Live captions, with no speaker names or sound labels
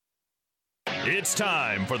It's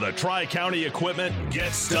time for the Tri-County Equipment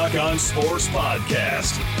Get Stuck on Sports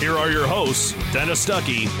podcast. Here are your hosts, Dennis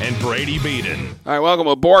Stuckey and Brady Beaton. All right, welcome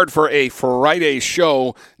aboard for a Friday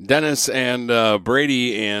show, Dennis and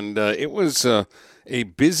Brady. And it was a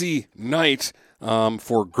busy night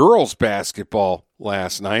for girls basketball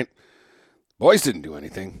last night. Boys didn't do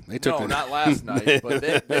anything. Not last night,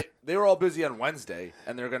 but they were all busy on Wednesday,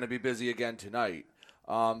 and they're going to be busy again tonight.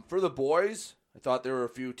 For the boys, I thought there were a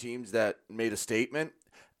few teams that made a statement.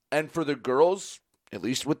 And for the girls, at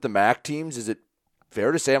least with the MAC teams, is it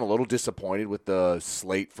fair to say I'm a little disappointed with the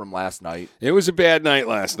slate from last night? It was a bad night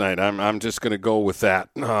last night. I'm just going to go with that.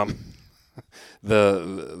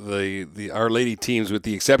 The Our Lady teams, with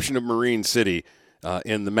the exception of Marine City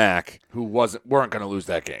in the MAC, who weren't going to lose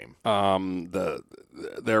that game.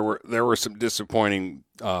 There were some disappointing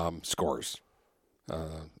scores.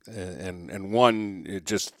 And one, it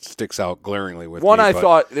just sticks out glaringly with one. me. I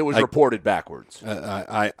thought it was reported backwards.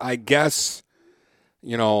 I guess,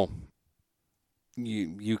 you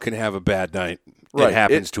can have a bad night. Right. It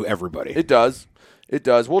happens to everybody. It does.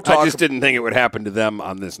 We'll talk. I just didn't think it would happen to them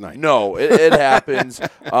on this night. No, it happens.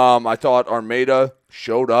 I thought Armada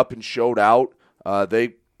showed up and showed out.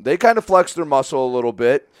 They kind of flexed their muscle a little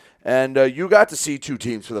bit. And you got to see two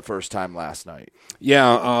teams for the first time last night.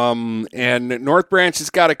 Yeah, and North Branch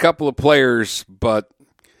has got a couple of players, but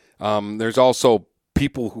there's also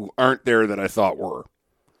people who aren't there that I thought were.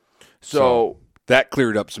 So that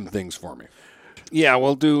cleared up some things for me. Yeah,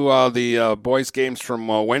 we'll do the boys' games from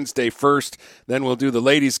Wednesday first. Then we'll do the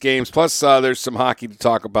ladies' games. Plus, there's some hockey to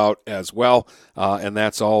talk about as well. And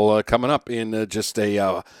that's all coming up in just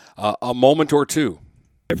a moment or two.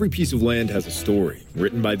 Every piece of land has a story,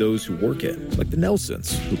 written by those who work it, like the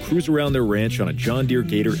Nelsons, who cruise around their ranch on a John Deere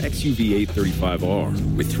Gator XUV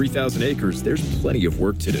 835R. With 3,000 acres, there's plenty of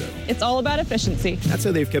work to do. It's all about efficiency. That's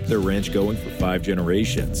how they've kept their ranch going for 5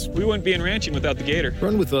 generations. We wouldn't be in ranching without the Gator.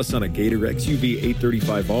 Run with us on a Gator XUV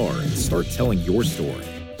 835R and start telling your story.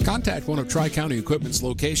 Contact one of Tri-County Equipment's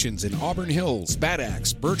locations in Auburn Hills, Bad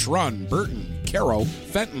Axe, Birch Run, Burton, Caro,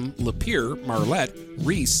 Fenton, Lapeer, Marlette,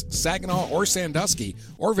 Reese, Saginaw, or Sandusky,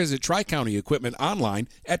 or visit Tri-County Equipment online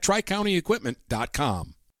at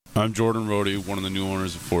tricountyequipment.com. I'm Jordan Rohde, one of the new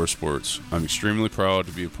owners of Forest Sports. I'm extremely proud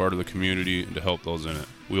to be a part of the community and to help those in it.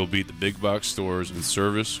 We will beat the big box stores in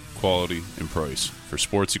service, quality, and price. For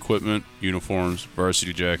sports equipment, uniforms,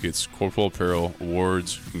 varsity jackets, corporal apparel,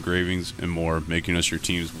 awards, engravings, and more, making us your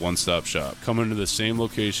team's one-stop shop. Come into the same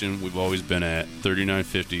location we've always been at,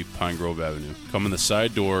 3950 Pine Grove Avenue. Come in the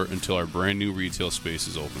side door until our brand new retail space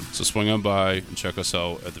is open. So swing on by and check us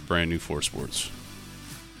out at the brand new Forest Sports.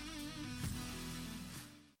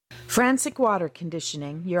 Frantic Water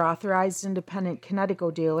Conditioning, your authorized independent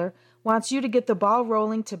Connecticut dealer, wants you to get the ball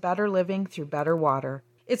rolling to better living through better water.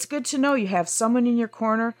 It's good to know you have someone in your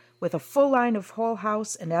corner with a full line of whole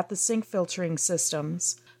house and at-the-sink filtering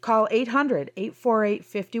systems. Call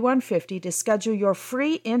 800-848-5150 to schedule your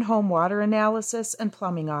free in-home water analysis and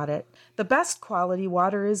plumbing audit. The best quality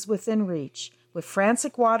water is within reach with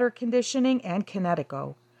Frantic Water Conditioning and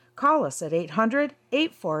Connecticut. Call us at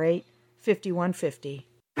 800-848-5150.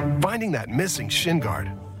 Finding that missing shin guard,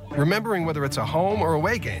 remembering whether it's a home or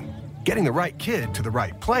away game, getting the right kid to the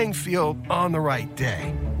right playing field on the right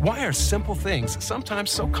day. Why are simple things sometimes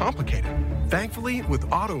so complicated? Thankfully,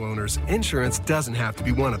 with auto owners, insurance doesn't have to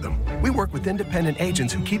be one of them. We work with independent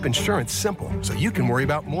agents who keep insurance simple so you can worry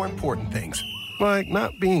about more important things, like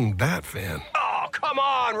not being that fan. Oh, come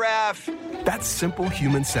on, ref! That's simple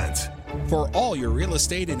human sense. For all your real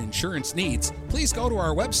estate and insurance needs, please go to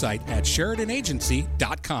our website at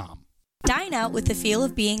SheridanAgency.com. Dine out with the feel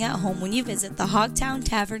of being at home when you visit the Hogtown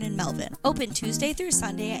Tavern in Melvin. Open Tuesday through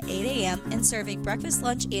Sunday at 8 a.m. and serving breakfast,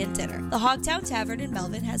 lunch, and dinner. The Hogtown Tavern in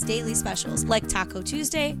Melvin has daily specials like Taco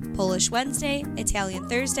Tuesday, Polish Wednesday, Italian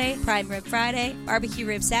Thursday, Prime Rib Friday, Barbecue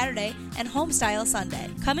Rib Saturday, and Homestyle Sunday.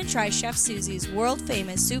 Come and try Chef Susie's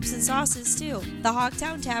world-famous soups and sauces, too. The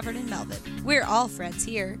Hogtown Tavern in Melvin. We're all friends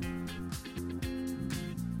here.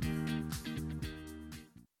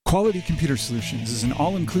 Quality Computer Solutions is an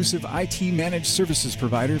all-inclusive IT managed services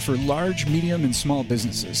provider for large, medium, and small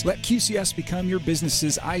businesses. Let QCS become your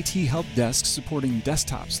business's IT help desk, supporting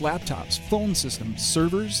desktops, laptops, phone systems,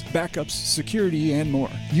 servers, backups, security, and more.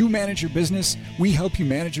 You manage your business, we help you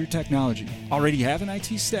manage your technology. Already have an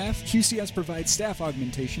IT staff? QCS provides staff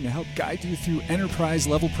augmentation to help guide you through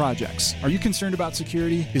enterprise-level projects. Are you concerned about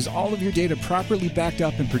security? Is all of your data properly backed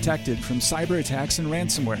up and protected from cyber attacks and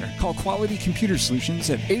ransomware? Call Quality Computer Solutions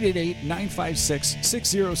at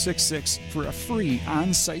 888-956-6066 for a free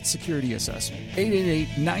on-site security assessment.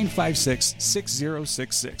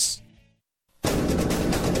 888-956-6066.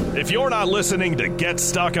 If you're not listening to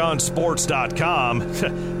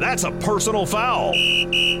GetStuckOnSports.com, that's a personal foul.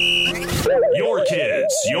 Your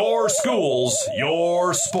kids, your schools,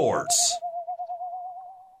 your sports.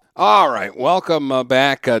 All right, welcome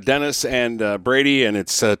back, Dennis and Brady, and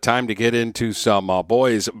it's time to get into some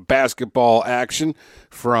boys basketball action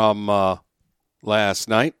from last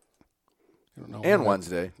night. And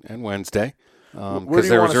Wednesday. Because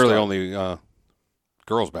there was really only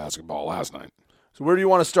girls basketball last night. So where do you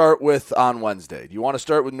want to start with on Wednesday? Do you want to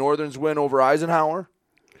start with Northern's win over Eisenhower?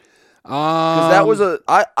 Because that was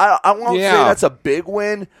I won't say that's a big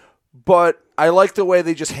win, but I like the way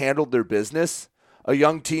they just handled their business. A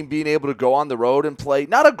young team being able to go on the road and play,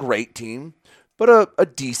 not a great team, but a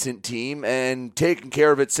decent team, and taking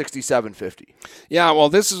care of it 67-50. Yeah, well,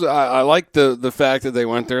 this is I like the fact that they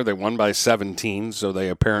went there. They won by 17, so they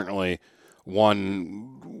apparently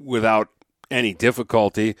won without any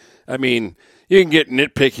difficulty. I mean, you can get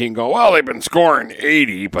nitpicky and go, well, they've been scoring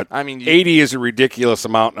 80, but 80 is a ridiculous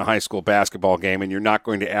amount in a high school basketball game, and you're not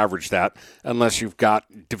going to average that unless you've got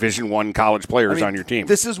Division I college players on your team.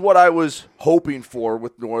 This is what I was hoping for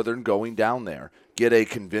with Northern going down there. Get a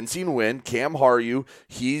convincing win. Cam Haryu,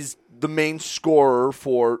 he's the main scorer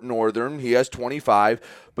for Northern. He has 25,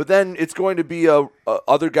 but then it's going to be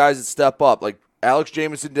other guys that step up. Like Alex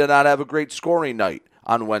Jamison did not have a great scoring night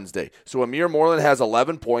on Wednesday. So Amir Moreland has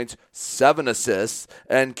 11 points, 7 assists,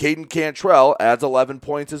 and Caden Cantrell adds 11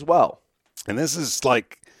 points as well. And this is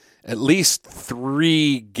like at least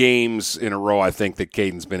 3 games in a row, I think, that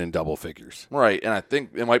Caden's been in double figures. Right, and I think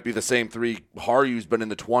it might be the same 3 Haryu's been in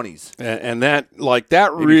the 20s. And that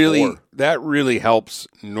really helps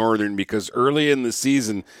Northern, because early in the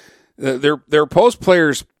season, their post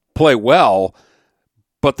players play well,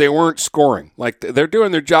 but they weren't scoring. Like, they're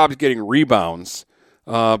doing their jobs getting rebounds,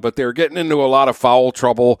 but they were getting into a lot of foul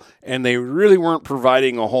trouble, and they really weren't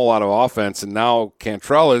providing a whole lot of offense. And now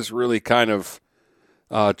Cantrell has really kind of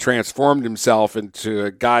transformed himself into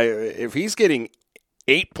a guy. If he's getting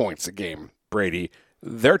 8 points a game, Brady,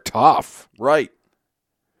 they're tough. Right,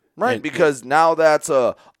 because now that's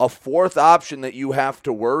a fourth option that you have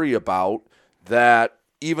to worry about, that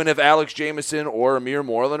even if Alex Jamison or Amir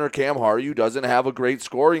Moreland or Cam Haryu doesn't have a great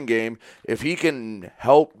scoring game, if he can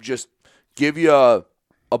help just give you a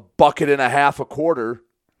bucket and a half a quarter,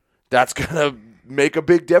 that's going to make a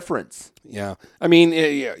big difference. Yeah. I mean,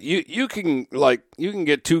 you can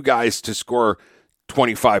get 2 guys to score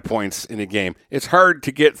 25 points in a game. It's hard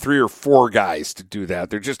to get 3 or 4 guys to do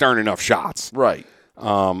that. There just aren't enough shots. Right.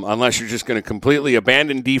 Unless you're just going to completely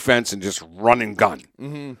abandon defense and just run and gun.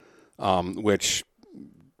 Mm-hmm. Which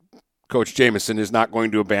Coach Jamison is not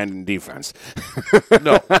going to abandon defense.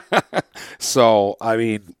 No. So, I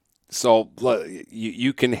mean,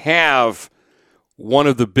 you can have one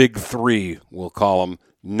of the big 3, we'll call them,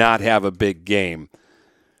 not have a big game.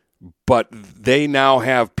 But they now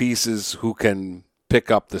have pieces who can pick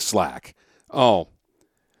up the slack. Oh,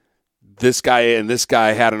 this guy and this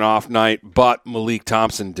guy had an off night, but Malik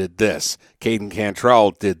Thompson did this. Caden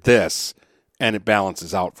Cantrell did this. And it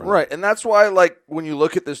balances out for them. Right, and that's why, like, when you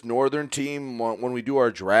look at this Northern team, when we do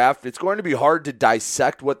our draft, it's going to be hard to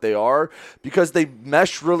dissect what they are, because they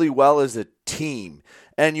mesh really well as a team.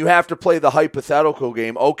 And you have to play the hypothetical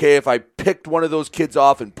game. Okay, if I picked one of those kids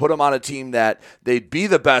off and put them on a team that they'd be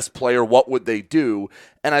the best player, what would they do?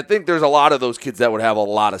 And I think there's a lot of those kids that would have a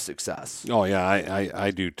lot of success. Oh, yeah,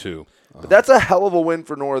 I do too. But that's a hell of a win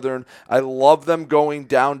for Northern. I love them going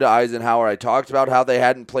down to Eisenhower. I talked about how they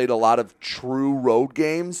hadn't played a lot of true road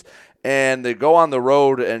games, and they go on the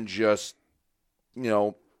road and just,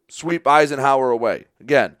 sweep Eisenhower away.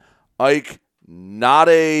 Again, Ike, not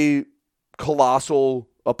a colossal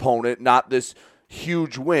opponent, not this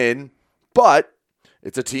huge win, but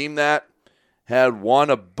it's a team that had won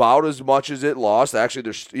about as much as it lost. Actually,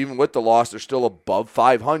 even with the loss, they're still above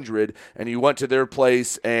 500, and you went to their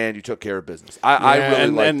place and you took care of business. I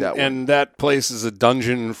really like that one. And that place is a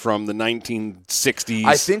dungeon from the 1960s.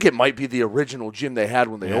 I think it might be the original gym they had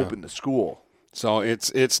when they opened the school. So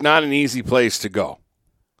it's not an easy place to go.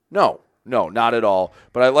 No, not at all.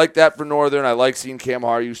 But I like that for Northern. I like seeing Cam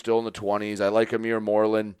Haryu still in the 20s. I like Amir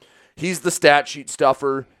Moreland. He's the stat sheet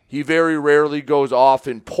stuffer. He very rarely goes off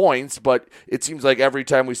in points, but it seems like every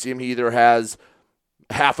time we see him, he either has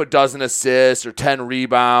half a dozen assists or 10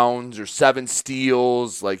 rebounds or 7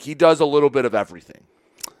 steals. Like, he does a little bit of everything.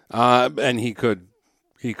 And he could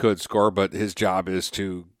score, but his job is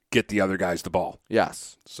to get the other guys the ball.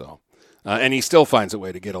 Yes. So, and he still finds a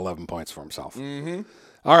way to get 11 points for himself. Mm-hmm.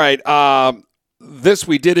 All right. This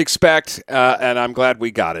we did expect, and I'm glad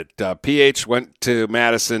we got it. PH went to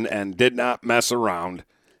Madison and did not mess around.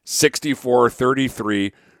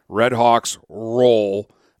 64-33. Red Hawks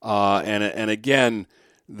roll, and again,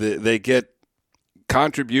 they get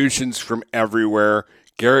contributions from everywhere.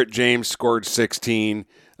 Garrett James scored 16.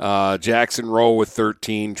 Jackson Rowe with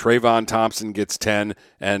 13. Trayvon Thompson gets 10.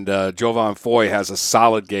 And Jovan Foy has a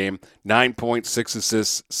solid game. 9 points, 6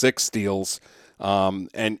 assists, 6 steals.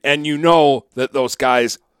 And you know that those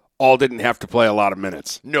guys all didn't have to play a lot of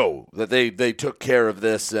minutes. No, that they took care of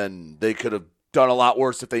this, and they could have done a lot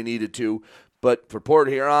worse if they needed to. But for Port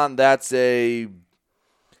Huron, that's a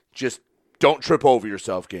just don't trip over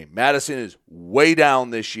yourself game. Madison is way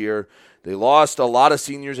down this year. They lost a lot of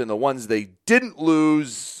seniors, and the ones they didn't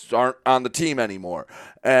lose aren't on the team anymore.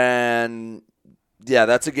 And, yeah,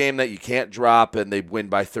 that's a game that you can't drop, and they win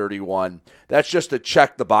by 31. That's just a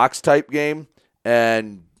check-the-box type game,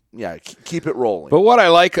 and, yeah, keep it rolling. But what I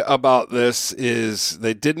like about this is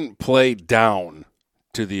they didn't play down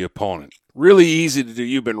to the opponent. Really easy to do.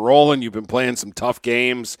 You've been rolling. You've been playing some tough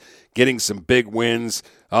games, getting some big wins.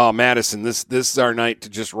 Oh, Madison, this is our night to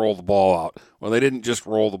just roll the ball out. Well, they didn't just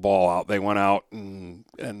roll the ball out. They went out and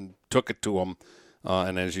took it to them,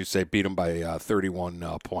 and as you say, beat them by 31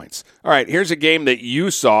 points. All right, here's a game that you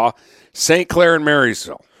saw, St. Clair and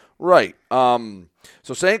Marysville. Right.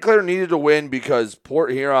 So St. Clair needed to win because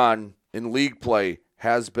Port Huron in league play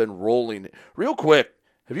has been rolling. Real quick,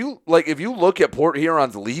 if you look at Port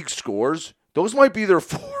Huron's league scores, those might be their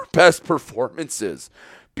 4 best performances.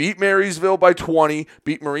 Beat Marysville by 20,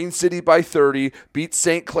 beat Marine City by 30, beat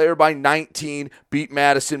St. Clair by 19, beat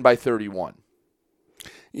Madison by 31.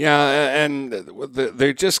 Yeah, and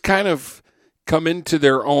they just kind of come into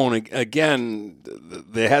their own. Again,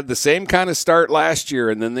 they had the same kind of start last year,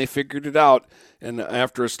 and then they figured it out. And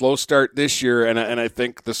after a slow start this year, and I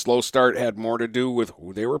think the slow start had more to do with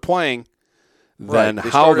who they were playing than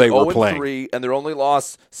how they were playing. 0-3, and their only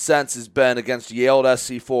loss since has been against Yale at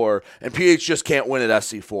SC4, and PH just can't win at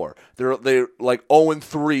SC4. They're like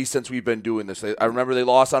 0-3 since we've been doing this. I remember they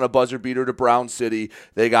lost on a buzzer beater to Brown City.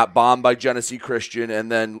 They got bombed by Genesee Christian,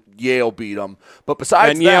 and then Yale beat them. But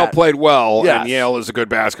besides that, Yale played well, yes. And Yale is a good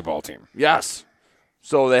basketball team. Yes.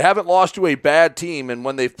 So they haven't lost to a bad team, and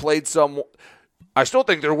when they've played some, I still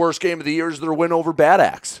think their worst game of the year is their win over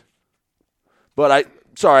BWAC. But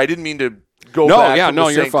I didn't mean to go back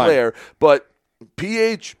to St. Clair, but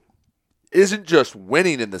PH isn't just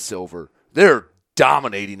winning in the silver; they're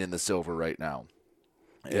dominating in the silver right now.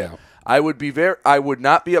 Yeah, I would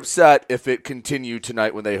not be upset if it continued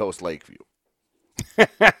tonight when they host Lakeview.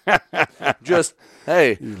 Just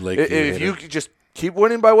hey, if you just keep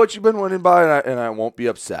winning by what you've been winning by, and I won't be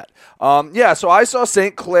upset. So I saw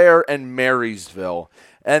St. Clair and Marysville,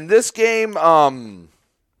 and this game.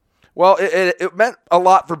 Well, it meant a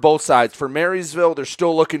lot for both sides. For Marysville, they're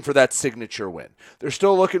still looking for that signature win. They're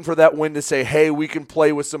still looking for that win to say, hey, we can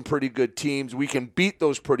play with some pretty good teams. We can beat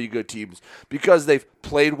those pretty good teams because they've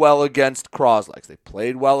played well against Cros-Lex. They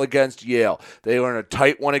played well against Yale. They were in a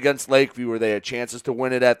tight one against Lakeview where they had chances to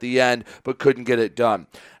win it at the end but couldn't get it done.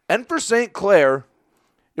 And for St. Clair,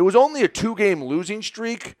 it was only a 2-game losing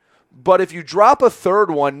streak, but if you drop a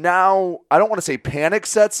third one, now I don't want to say panic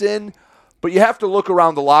sets in, but you have to look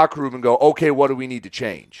around the locker room and go, okay, what do we need to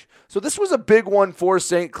change? So this was a big one for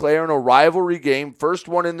St. Clair in a rivalry game, first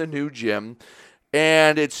one in the new gym.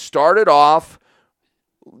 And it started off,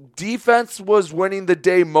 defense was winning the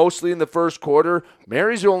day mostly in the first quarter.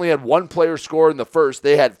 Marysville only had 1 player score in the first.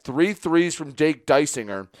 They had 3 threes from Jake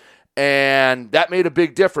Dysinger. And that made a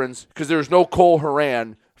big difference because there's no Cole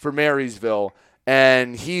Horan for Marysville.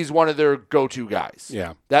 And he's one of their go-to guys.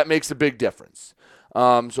 Yeah. That makes a big difference.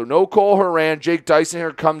 So no Cole Horan. Jake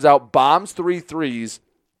Dysinger comes out, bombs 3 threes,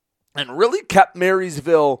 and really kept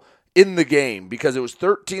Marysville in the game because it was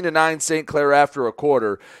 13-9 St. Clair after a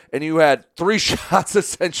quarter, and you had 3 shots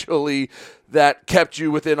essentially that kept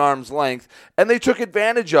you within arm's length, and they took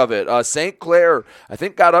advantage of it. St. Clair, I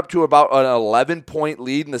think, got up to about an 11-point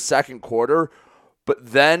lead in the second quarter,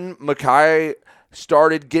 but then Mackay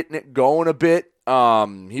started getting it going a bit.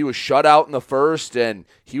 He was shut out in the first, and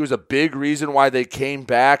he was a big reason why they came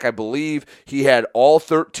back. I believe he had all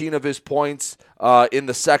 13 of his points in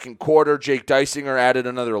the second quarter. Jake Dysinger added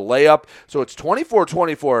another layup. So it's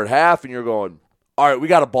 24-24 at half, and you're going, all right, we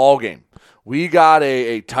got a ball game. We got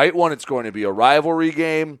a tight one. It's going to be a rivalry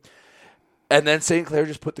game. And then St. Clair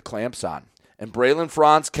just put the clamps on. And Braylon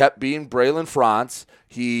Franz kept being Braylon Franz.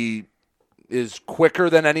 He is quicker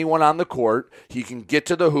than anyone on the court. He can get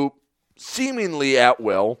to the hoop seemingly at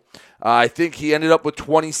will. I think he ended up with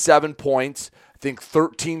 27 points. I think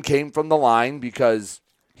 13 came from the line because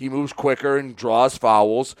he moves quicker and draws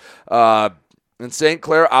fouls. And And St.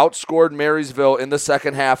 Clair outscored Marysville in the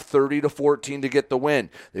second half 30-14 to get the win.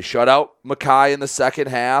 They shut out Mackay in the second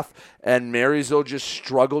half, and Marysville just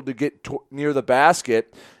struggled to get near the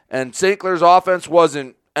basket. And St. Clair's offense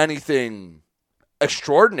wasn't anything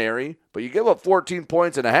extraordinary, but you give up 14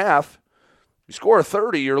 points and a half, you score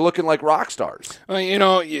 30, you're looking like rock stars.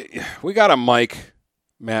 Well, we got a mic,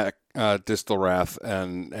 Matt Distelrath,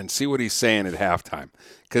 and see what he's saying at halftime.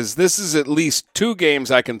 Because this is at least 2 games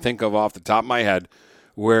I can think of off the top of my head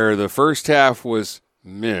where the first half was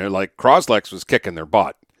like Cros-Lex was kicking their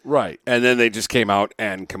butt. Right. And then they just came out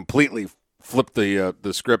and completely flipped the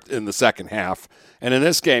script in the second half. And in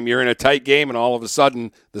this game, you're in a tight game, and all of a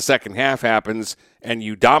sudden the second half happens, and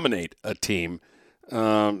you dominate a team.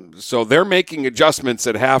 So they're making adjustments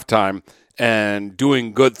at halftime and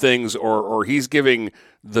doing good things, or he's giving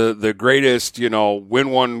the greatest, win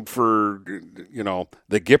one for,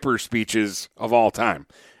 the Gipper speeches of all time.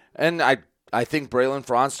 And I think Braylon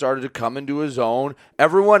Franz started to come into his own.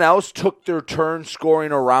 Everyone else took their turn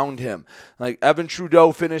scoring around him. Like Evan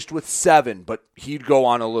Trudeau finished with 7, but he'd go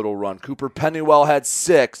on a little run. Cooper Pennywell had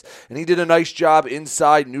 6, and he did a nice job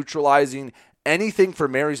inside neutralizing anything for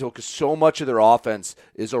Marysville because so much of their offense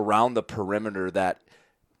is around the perimeter that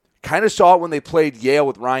kind of saw it when they played Yale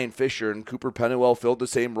with Ryan Fisher, and Cooper Pennywell filled the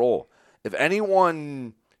same role. If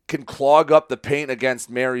anyone can clog up the paint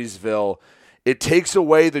against Marysville, it takes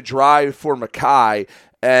away the drive for Mackay,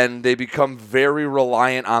 and they become very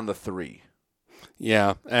reliant on the 3.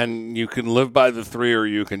 Yeah, and you can live by the 3 or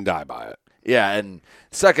you can die by it. Yeah, and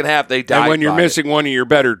second half they died. And when you're by missing one of your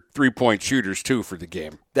better 3-point shooters too for the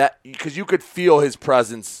game, that because you could feel his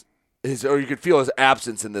presence, or you could feel his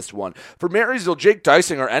absence in this one. For Marysville, Jake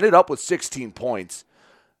Dysinger ended up with 16 points.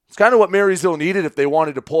 It's kind of what Marysville needed if they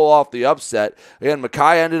wanted to pull off the upset. Again,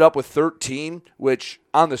 Mackay ended up with 13, which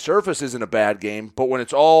on the surface isn't a bad game, but when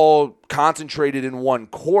it's all concentrated in one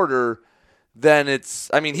quarter, then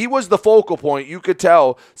he was the focal point. You could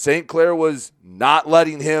tell St. Clair was not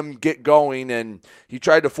letting him get going, and he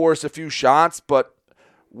tried to force a few shots, but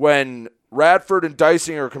when Radford and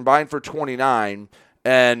Dysinger combined for 29,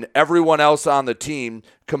 and everyone else on the team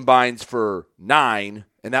combines for 9,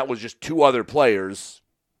 and that was just 2 other players.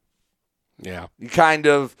 Yeah. You kind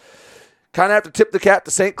of have to tip the cap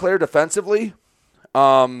to St. Clair defensively.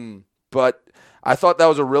 But I thought that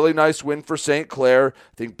was a really nice win for St. Clair.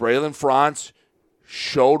 I think Braylon Franz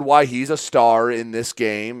showed why he's a star in this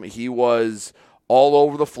game. He was all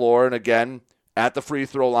over the floor, and again, at the free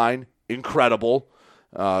throw line, incredible.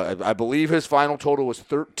 I believe his final total was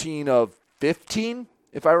 13 of 15,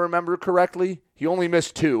 if I remember correctly. He only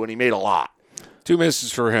missed 2, and he made a lot. 2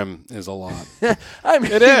 misses for him is a lot. I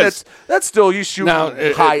mean, it is. That's still, you shoot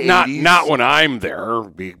high 80s. Not when I'm there,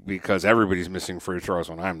 because everybody's missing free throws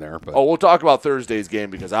when I'm there. But. Oh, we'll talk about Thursday's game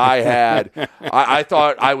because I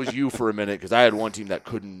thought I was you for a minute because I had one team that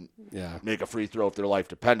couldn't make a free throw if their life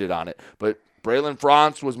depended on it. But Braylon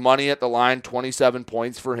Franz was money at the line, 27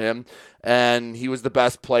 points for him, and he was the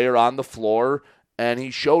best player on the floor, and he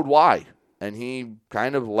showed why. And he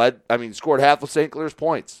kind of scored half of St. Clair's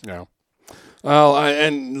points. Yeah. Well,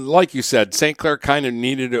 and like you said, St. Clair kind of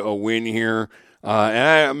needed a win here.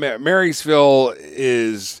 Marysville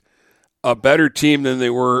is a better team than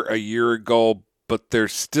they were a year ago, but they're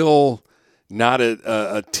still not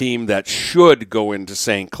a team that should go into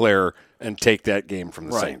St. Clair and take that game from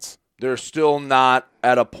the Saints. They're still not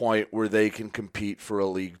at a point where they can compete for a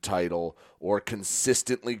league title or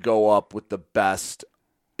consistently go up with the best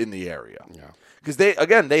in the area. Yeah. Because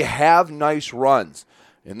they have nice runs.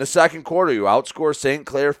 In the second quarter, you outscore St.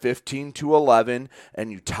 Clair 15-11,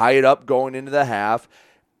 and you tie it up going into the half,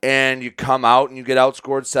 and you come out and you get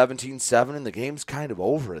outscored 17-7, and the game's kind of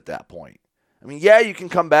over at that point. I mean, yeah, you can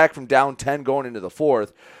come back from down 10 going into the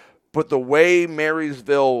fourth, but the way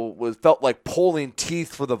Marysville felt like pulling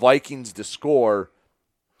teeth for the Vikings to score,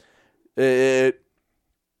 it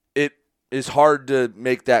is hard to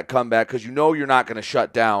make that comeback because you know you're not going to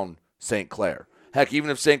shut down St. Clair. Heck, even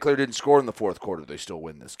if St. Clair didn't score in the fourth quarter, they still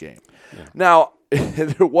win this game. Yeah. Now,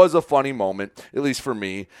 there was a funny moment, at least for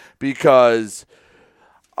me, because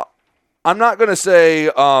I'm not going to say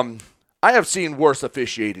I have seen worse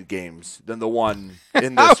officiated games than the one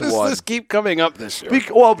in this one. How does this keep coming up this year?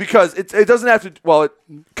 Because it doesn't have to – well, it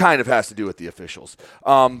kind of has to do with the officials.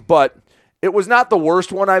 But it was not the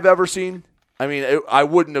worst one I've ever seen. I mean, I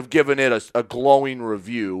wouldn't have given it a glowing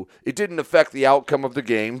review. It didn't affect the outcome of the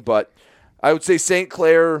game, but – I would say St.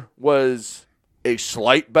 Clair was a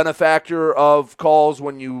slight benefactor of calls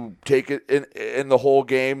when you take it in the whole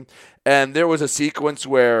game. And there was a sequence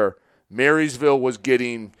where Marysville was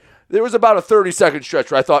there was about a 30-second stretch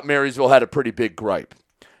where I thought Marysville had a pretty big gripe.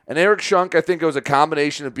 And Eric Shunk, I think it was a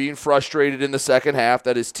combination of being frustrated in the second half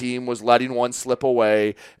that his team was letting one slip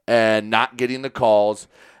away and not getting the calls.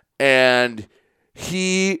 And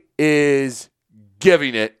he is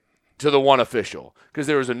giving it to the one official because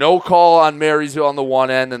there was a no call on Marysville on the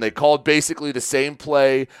one end, and they called basically the same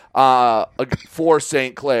play for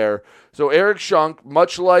St. Clair. So Eric Shunk,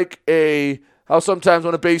 much like how sometimes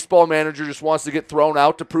when a baseball manager just wants to get thrown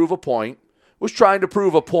out to prove a point, was trying to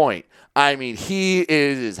prove a point. I mean, he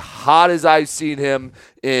is as hot as I've seen him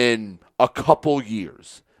in a couple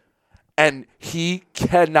years. And he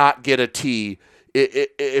cannot get a T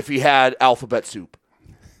if he had alphabet soup.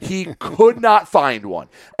 He could not find one.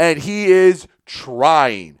 And he is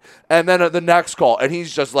trying. And then at the next call, and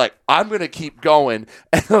he's just like, I'm going to keep going.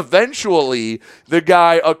 And eventually, the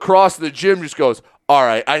guy across the gym just goes, all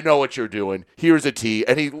right, I know what you're doing. Here's a T.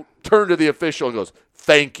 And he turned to the official and goes,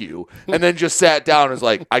 thank you. And then just sat down and was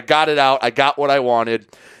like, I got it out. I got what I wanted.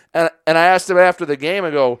 And I asked him after the game, I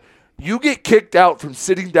go, you get kicked out from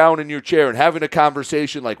sitting down in your chair and having a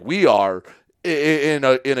conversation like we are in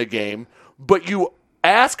a game, but you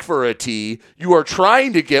ask for a T, you are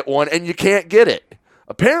trying to get one, and you can't get it.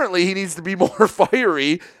 Apparently, he needs to be more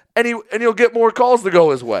fiery, and he'll get more calls to go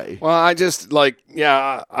his way. Well, I just, I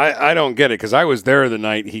don't get it, because I was there the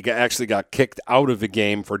night he actually got kicked out of the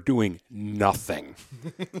game for doing nothing.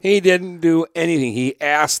 He didn't do anything. He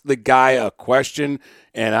asked the guy a question,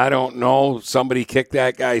 and I don't know, somebody kicked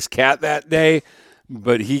that guy's cat that day,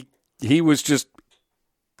 but he was just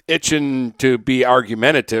itching to be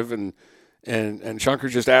argumentative, and Shunker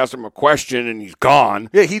just asked him a question, and he's gone.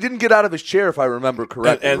 Yeah, he didn't get out of his chair, if I remember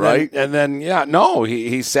correctly, right?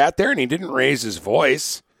 He sat there, and he didn't raise his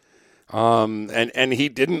voice. And he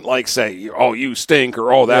didn't, say, oh, you stink,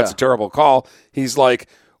 or, oh, that's a terrible call. He's like,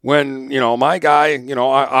 when, my guy,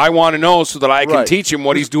 I want to know so that I can teach him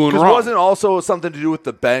what he's doing wrong. Because wasn't also something to do with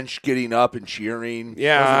the bench getting up and cheering?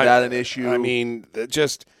 Yeah. Wasn't that an issue? I mean,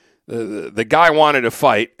 just the guy wanted to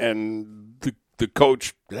fight, and the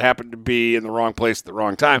coach happened to be in the wrong place at the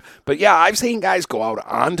wrong time. But yeah, I've seen guys go out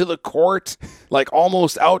onto the court,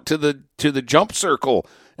 almost out to the jump circle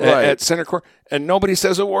at center court, and nobody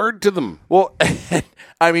says a word to them. Well,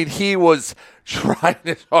 I mean, he was trying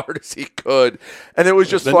as hard as he could, and it was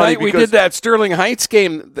just the funny night we did that Sterling Heights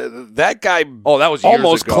game. That guy, that was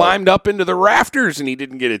almost ago. Climbed up into the rafters, and he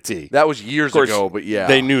didn't get a tee. That was years ago, but yeah,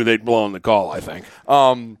 they knew they'd blown the call, I think.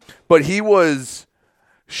 But he was.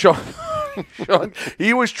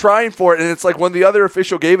 He was trying for it, and it's like when the other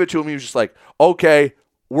official gave it to him, he was just like, okay,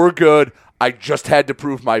 we're good. I just had to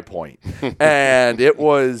prove my point. And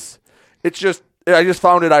I just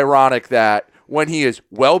found it ironic that when he is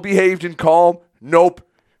well-behaved and calm, nope,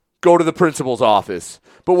 go to the principal's office.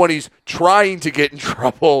 But when he's trying to get in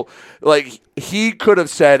trouble, he could have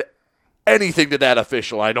said anything to that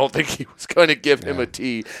official. I don't think he was going to give him a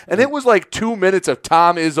T. And it was 2 minutes of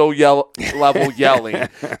Tom Izzo level yelling,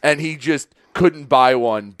 and he just couldn't buy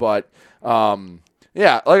one. But, like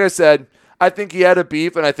I said, I think he had a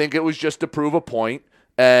beef, and I think it was just to prove a point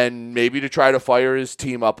and maybe to try to fire his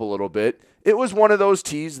team up a little bit. It was one of those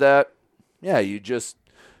T's that,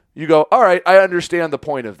 you go, all right, I understand the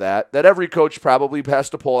point of that every coach probably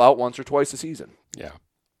has to pull out once or twice a season. Yeah.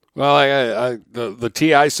 Well, the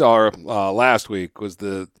T I saw last week was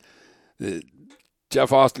the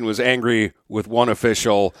Jeff Austin was angry with one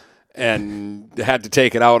official and had to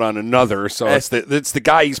take it out on another. So it's the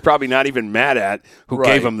guy he's probably not even mad at who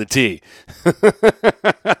gave him the T.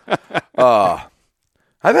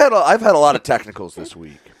 I've had a lot of technicals this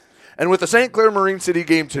week, and with the St. Clair Marine City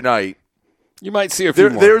game tonight, you might see a few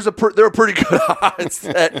more. There are pretty good odds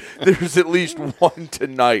that there's at least one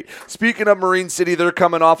tonight. Speaking of Marine City, they're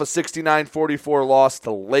coming off a 69-44 loss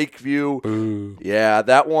to Lakeview. Ooh. Yeah,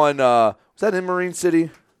 that one, was that in Marine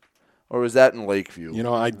City or was that in Lakeview?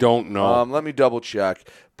 I don't know. Let me double check.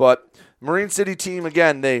 But Marine City team,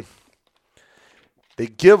 again, they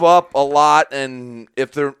give up a lot, and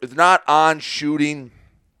if they're not on shooting,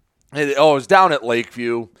 it's down at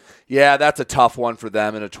Lakeview. Yeah, that's a tough one for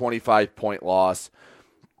them in a 25-point loss.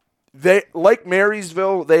 They, like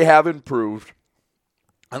Marysville, they have improved.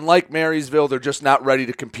 And like Marysville, they're just not ready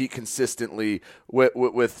to compete consistently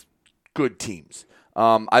with good teams.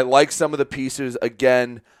 I like some of the pieces.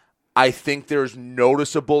 Again, I think there's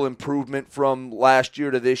noticeable improvement from last year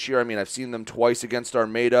to this year. I mean, I've seen them twice against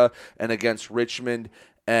Armada and against Richmond.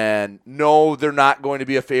 And no, they're not going to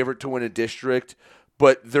be a favorite to win a district.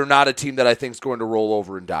 But they're not a team that I think is going to roll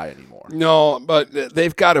over and die anymore. No, but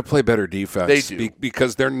they've got to play better defense. They do.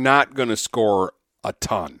 Because they're not going to score a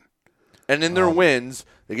ton. And in their wins,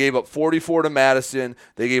 they gave up 44 to Madison.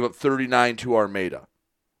 They gave up 39 to Armada.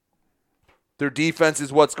 Their defense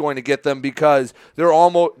is what's going to get them because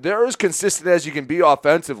they're as consistent as you can be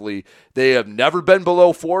offensively. They have never been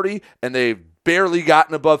below 40, and they've barely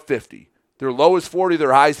gotten above 50. Their low is 40,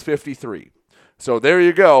 their high is 53. So there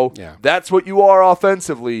you go. Yeah. That's what you are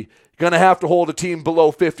offensively. Going to have to hold a team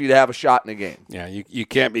below 50 to have a shot in a game. Yeah, you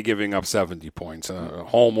can't be giving up 70 points,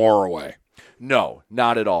 home or away. No,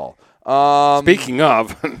 not at all. Speaking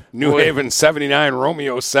of, New Haven 79,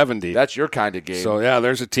 Romeo 70. That's your kind of game. So, yeah,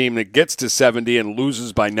 there's a team that gets to 70 and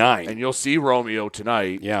loses by 9. And you'll see Romeo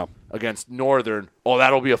tonight against Northern. Oh,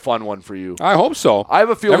 that'll be a fun one for you. I hope so. I have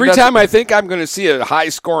a feeling every time I think I'm going to see a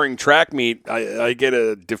high-scoring track meet, I get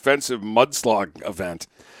a defensive mudslug event.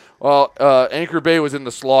 Well, Anchor Bay was in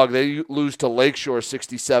the slog. They lose to Lakeshore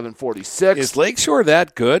 67-46. Is Lakeshore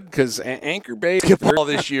that good? Because Anchor Bay all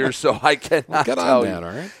this year, so I cannot tell you. All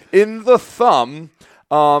right. In the thumb,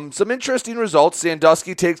 some interesting results.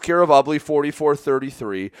 Sandusky takes care of Ubley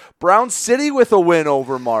 44-33. Brown City with a win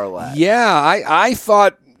over Marlette. Yeah, I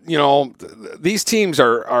thought, these teams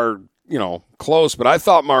are close, but I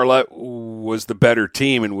thought Marlette was the better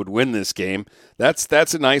team and would win this game.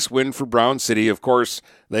 That's a nice win for Brown City. Of course,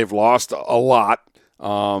 they've lost a lot,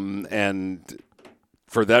 and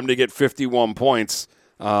for them to get 51 points,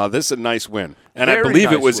 this is a nice win. And I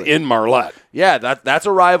believe it was in Marlette. Yeah, that's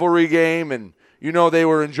a rivalry game, and they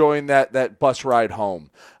were enjoying that bus ride home.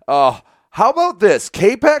 How about this?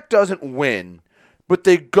 K-Pac doesn't win, but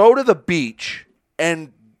they go to the beach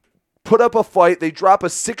and put up a fight. They drop a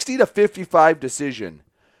 60-55 decision.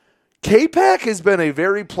 K-Pac has been a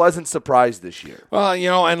very pleasant surprise this year.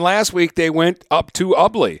 Well, and last week they went up to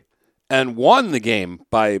Ubley and won the game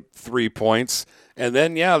by 3 points. And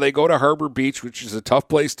then, they go to Harbor Beach, which is a tough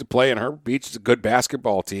place to play, and Harbor Beach is a good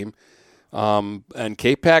basketball team. And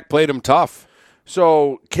K-Pac played them tough.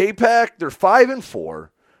 So K-Pac, they're 5-4.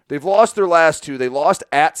 They've lost their last 2. They lost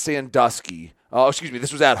at Sandusky.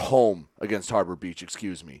 This was at home against Harbor Beach,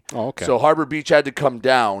 Oh, okay. So Harbor Beach had to come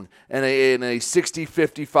down in a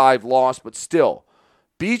 60-55 loss, but still.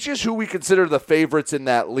 Beach is who we consider the favorites in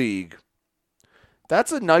that league.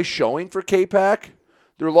 That's a nice showing for K-Pac.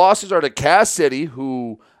 Their losses are to Cass City,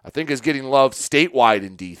 who I think is getting love statewide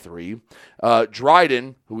in D3.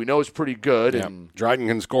 Dryden, who we know is pretty good. Yeah, and Dryden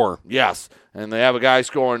can score. Yes, and they have a guy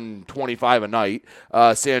scoring 25 a night.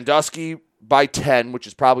 Sandusky by 10, which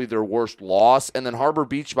is probably their worst loss, and then Harbor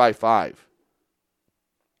Beach by 5.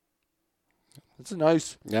 It's a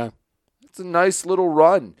nice little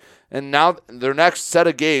run. And now their next set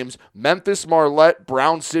of games, Memphis, Marlette,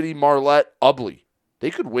 Brown City, Marlette, Ubley. They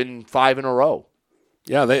could win 5 in a row.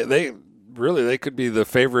 Yeah, they could be the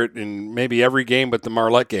favorite in maybe every game but the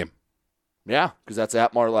Marlette game. Yeah, because that's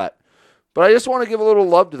at Marlette. But I just want to give a little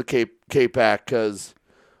love to the K-Pac because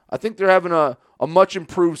I think they're having a much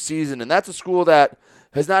improved season, and that's a school that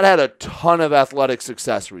has not had a ton of athletic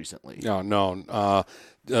success recently. No.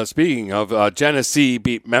 Speaking of, Genesee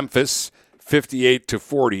beat Memphis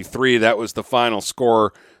 58-43. That was the final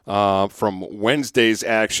score from Wednesday's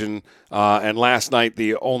action. And last night,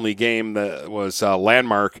 the only game that was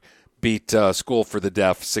Landmark beat School for the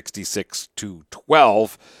Deaf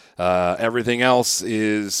 66-12. Everything else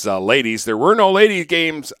is ladies. There were no ladies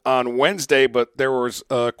games on Wednesday, but there was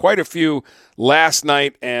quite a few last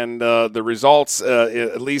night, and the results,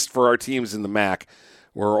 at least for our teams in the MAC,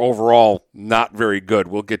 were overall not very good.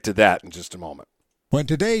 We'll get to that in just a moment. When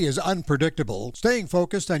today is unpredictable, staying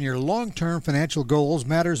focused on your long-term financial goals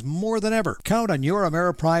matters more than ever. Count on your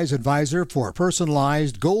Ameriprise advisor for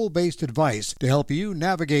personalized, goal-based advice to help you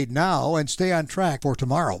navigate now and stay on track for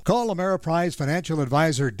tomorrow. Call Ameriprise financial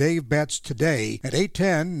advisor Dave Betts today at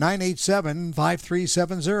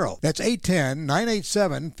 810-987-5370. That's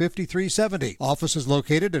 810-987-5370. Office is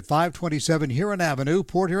located at 527 Huron Avenue,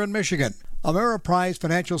 Port Huron, Michigan. Ameriprise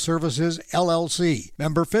Financial Services, LLC.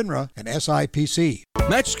 Member FINRA and SIPC.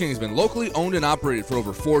 Mattress King has been locally owned and operated for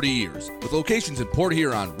over 40 years. With locations in Port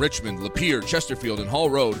Huron, Richmond, Lapeer, Chesterfield, and Hall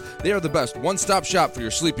Road, they are the best one-stop shop for your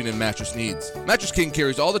sleeping and mattress needs. Mattress King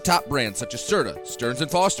carries all the top brands such as Serta, Stearns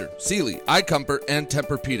 & Foster, Sealy, iComfort, and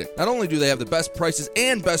Tempur-Pedic. Not only do they have the best prices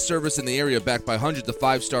and best service in the area backed by hundreds of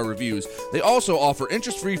 5-star reviews, they also offer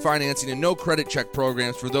interest-free financing and no credit check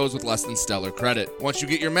programs for those with less than stellar credit. Once you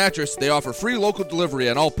get your mattress, they offer free local delivery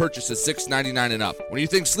on all purchases $6.99 and up. When you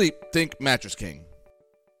think sleep, think Mattress King.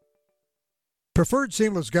 Preferred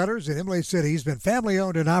Seamless Gutters in Imlay City has been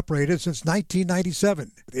family-owned and operated since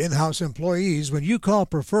 1997. With in-house employees, when you call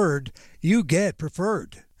Preferred, you get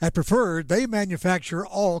Preferred. At Preferred, they manufacture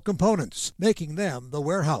all components, making them the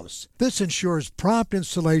warehouse. This ensures prompt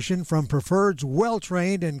installation from Preferred's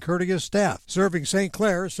well-trained and courteous staff, serving St.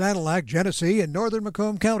 Clair, Sanilac, Genesee, and northern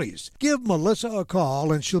Macomb counties. Give Melissa a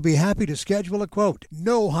call and she'll be happy to schedule a quote.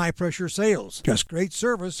 No high-pressure sales, just great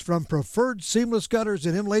service from Preferred Seamless Gutters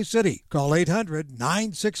in Imlay City. Call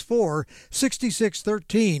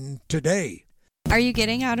 800-964-6613 today. Are you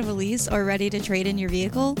getting out of a lease or ready to trade in your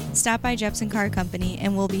vehicle? Stop by Jepson Car Company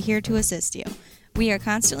and we'll be here to assist you. We are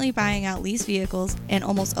constantly buying out leased vehicles and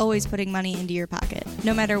almost always putting money into your pocket.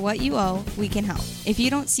 No matter what you owe, we can help. If you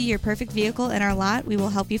don't see your perfect vehicle in our lot, we will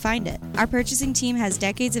help you find it. Our purchasing team has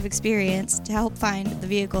decades of experience to help find the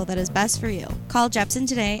vehicle that is best for you. Call Jepson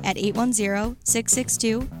today at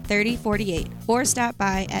 810-662-3048 or stop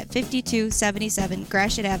by at 5277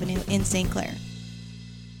 Gratiot Avenue in St. Clair.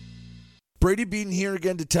 Brady Beaton here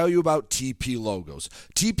again to tell you about TP Logos.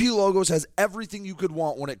 TP Logos has everything you could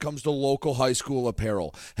want when it comes to local high school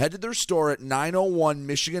apparel. Head to their store at 901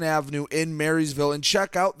 Michigan Avenue in Marysville and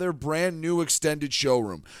check out their brand new extended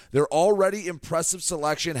showroom. Their already impressive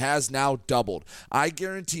selection has now doubled. I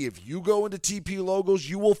guarantee if you go into TP Logos,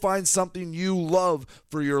 you will find something you love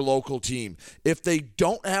for your local team. If they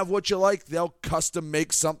don't have what you like, they'll custom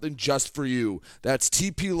make something just for you. That's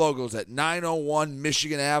TP Logos at 901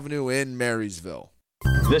 Michigan Avenue in Marysville.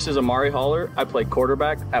 This is Amari Haller. I play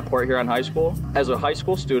quarterback at Port Huron High School. As a high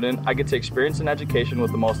school student, I get to experience an education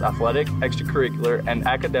with the most athletic, extracurricular, and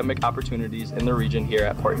academic opportunities in the region here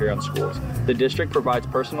at Port Huron Schools. The district provides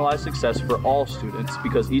personalized success for all students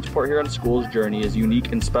because each Port Huron School's journey is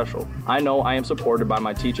unique and special. I know I am supported by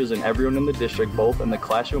my teachers and everyone in the district, both in the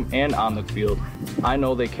classroom and on the field. I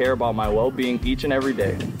know they care about my well-being each and every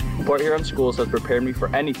day. Port Huron Schools has prepared me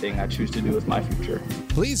for anything I choose to do with my future.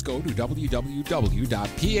 Please go to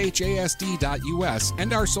www.phasd.us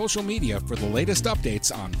and our social media for the latest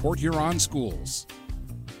updates on Port Huron schools.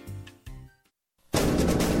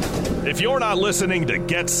 If you're not listening to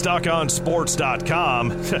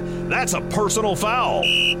GetStuckOnSports.com, that's a personal foul.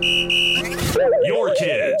 Your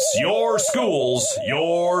kids, your schools,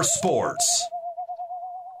 your sports.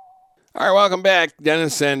 All right, welcome back,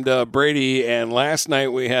 Dennis and Brady. And last night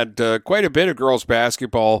we had quite a bit of girls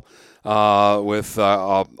basketball with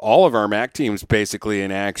all of our MAC teams basically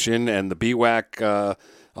in action, and the BWAC,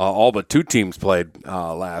 all but two teams played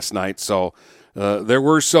last night. So there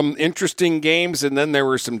were some interesting games, and then there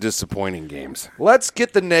were some disappointing games. Let's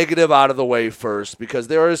get the negative out of the way first, because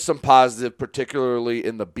there is some positive, particularly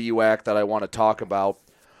in the BWAC, that I want to talk about.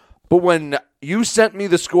 But when you sent me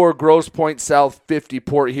the score, Grosse Pointe South 50,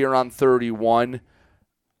 Port Huron 31,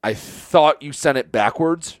 I thought you sent it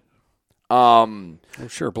backwards. Oh,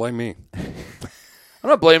 sure, blame me. I'm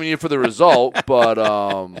not blaming you for the result, but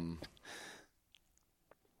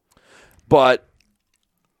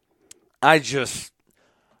I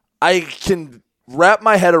can wrap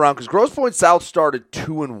my head around, because Grosse Pointe South started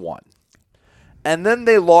 2-1, and then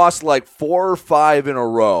they lost like 4 or 5 in a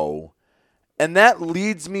row. And that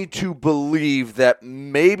leads me to believe that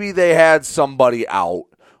maybe they had somebody out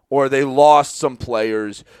or they lost some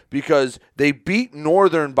players, because they beat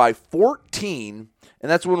Northern by 14,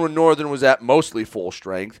 and that's when Northern was at mostly full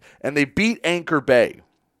strength, and they beat Anchor Bay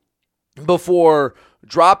before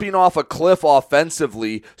dropping off a cliff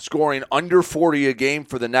offensively, scoring under 40 a game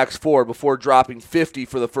for the next 4 before dropping 50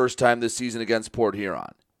 for the first time this season against Port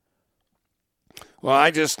Huron. Well,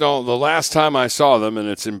 I just know the last time I saw them, and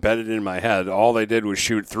it's embedded in my head, all they did was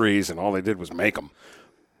shoot threes, and all they did was make them.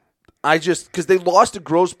 Because they lost to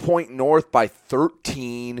Grosse Pointe North by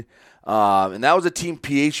 13, and that was a team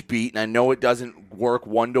PH beat, and I know it doesn't work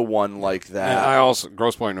 1-to-1 like that.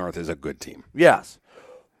 Grosse Pointe North is a good team. Yes.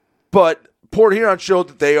 But Port Huron showed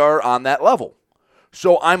that they are on that level.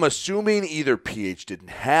 So I'm assuming either PH didn't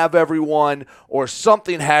have everyone, or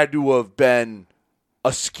something had to have been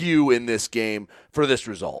askew in this game for this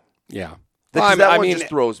result. Yeah. Because that one just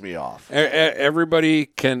throws me off. Everybody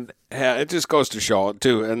can it just goes to show,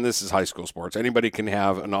 too, and this is high school sports, anybody can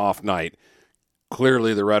have an off night.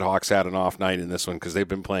 Clearly the Red Hawks had an off night in this one because they've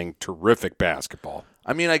been playing terrific basketball.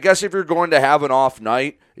 I mean, I guess if you're going to have an off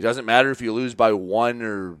night, it doesn't matter if you lose by 1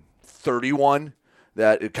 or 31,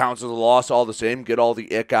 that it counts as a loss all the same. Get all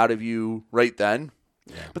the ick out of you right then.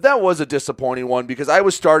 Yeah. But that was a disappointing one, because I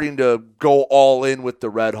was starting to go all in with the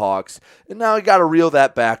Red Hawks, and now I got to reel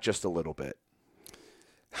that back just a little bit.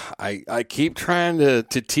 I keep trying to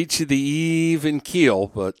teach you the even keel,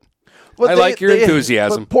 but I like your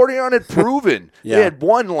enthusiasm. But Port Huron had proven. Yeah. They had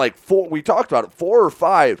won like 4, we talked about it, 4 or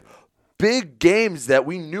 5 big games that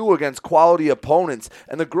we knew against quality opponents.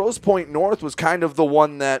 And the Grosse Pointe North was kind of the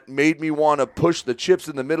one that made me want to push the chips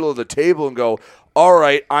in the middle of the table and go, all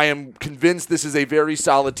right, I am convinced this is a very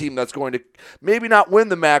solid team that's going to maybe not win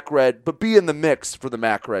the MAC Red, but be in the mix for the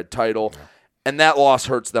MAC Red title. Yeah. And that loss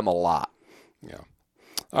hurts them a lot. Yeah.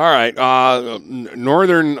 All right.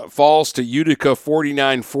 Northern falls to Utica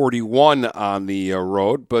 49-41 on the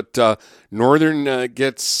road, but Northern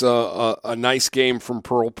gets a nice game from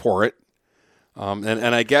Pearl Porritt.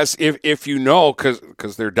 And I guess if you know,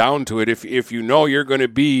 because they're down to it, if you know you're going to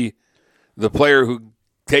be the player who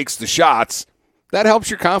takes the shots, that helps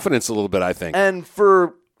your confidence a little bit, I think. And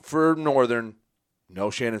for Northern, no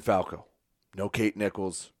Shannon Falco, no Kate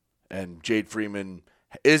Nichols, and Jade Freeman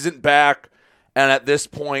isn't back. And at this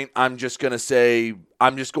point, I'm just going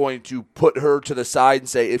to put her to the side and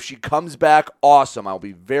say, if she comes back, awesome. I'll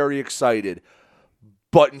be very excited.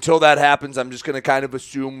 But until that happens, I'm just going to kind of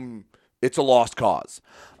assume it's a lost cause.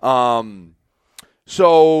 So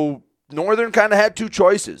Northern kind of had two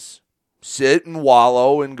choices. Sit and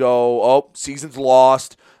wallow and go, oh, season's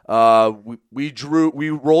lost. We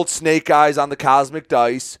rolled snake eyes on the cosmic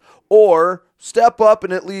dice. Or step up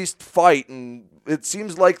and at least fight. And it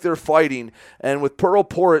seems like they're fighting. And with Pearl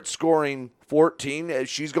Porritt scoring 14,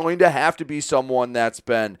 she's going to have to be someone that's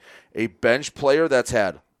been a bench player that's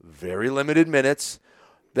had very limited minutes,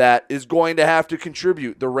 that is going to have to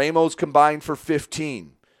contribute. The Ramos combined for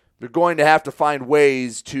 15. They're going to have to find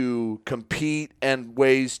ways to compete and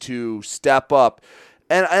ways to step up.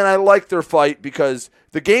 And I like their fight because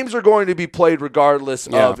the games are going to be played regardless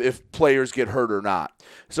of if players get hurt or not.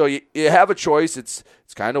 So you have a choice. It's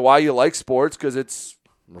kind of why you like sports, because it's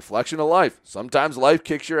a reflection of life. Sometimes life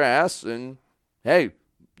kicks your ass, and hey,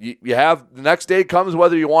 you have the next day comes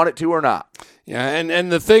whether you want it to or not. Yeah,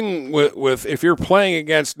 and the thing with if you're playing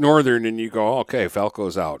against Northern and you go, okay,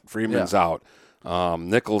 Falco's out, Freeman's out,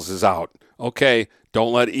 Nichols is out. Okay,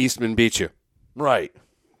 don't let Eastman beat you. Right.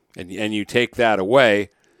 And you take that away,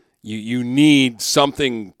 you need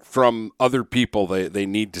something from other people. They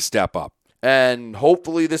need to step up. And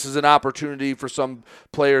hopefully this is an opportunity for some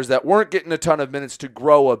players that weren't getting a ton of minutes to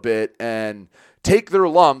grow a bit and take their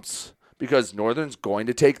lumps, because Northern's going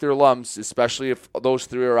to take their lumps, especially if those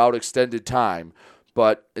three are out extended time.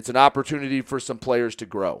 But it's an opportunity for some players to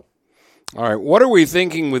grow. All right, what are we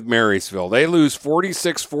thinking with Marysville? They lose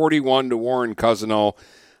 46-41 to Warren Cousino.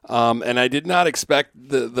 And I did not expect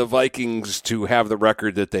the Vikings to have the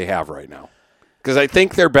record that they have right now, because I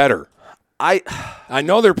think they're better. I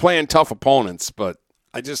know they're playing tough opponents, but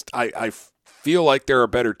I feel like they're a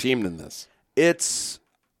better team than this. I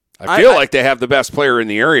feel like they have the best player in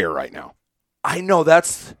the area right now. I know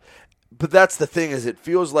but that's the thing, is it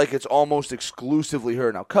feels like it's almost exclusively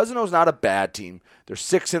her. Now, Cousino's not a bad team. They're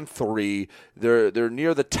 6-3. They're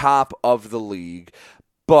near the top of the league,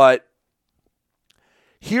 but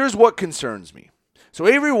here's what concerns me. So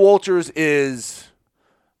Avery Walters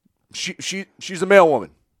she's a mail woman.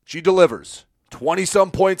 She delivers 20-some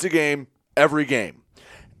points a game every game.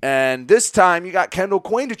 And this time you got Kendall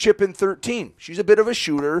Quain to chip in 13. She's a bit of a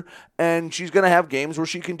shooter, and she's going to have games where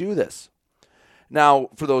she can do this. Now,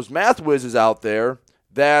 for those math whizzes out there,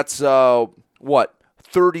 that's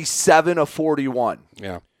 37 of 41.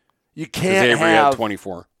 Yeah. You can't Avery had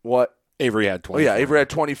 24. What? Avery had 24. Oh, yeah, Avery had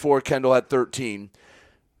 24. Kendall had 13.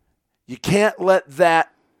 You can't let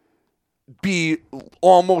that be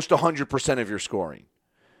almost 100% of your scoring.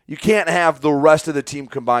 You can't have the rest of the team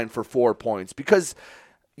combined for 4 points because,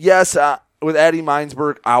 yes, with Addie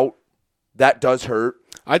Minesburg out, that does hurt.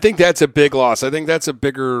 I think that's a big loss. I think that's a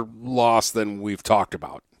bigger loss than we've talked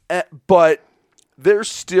about. But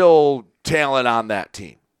there's still talent on that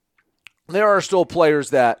team. There are still players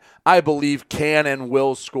that I believe can and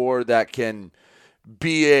will score, that can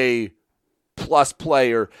be a plus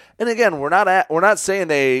player. And again, we're not saying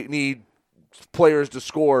they need players to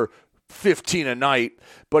score 15 a night,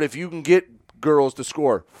 but if you can get girls to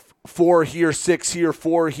score 4 here, 6 here,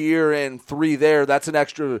 4 here, and 3 there, that's an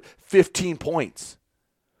extra 15 points.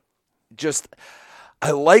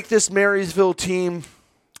 I like this Marysville team.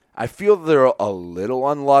 I feel they're a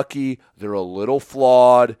little unlucky. They're a little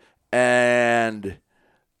flawed, and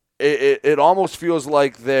it almost feels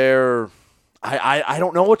like I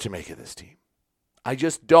don't know what to make of this team. I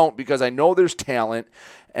just don't, because I know there's talent,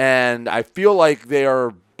 and I feel like they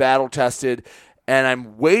are battle-tested, and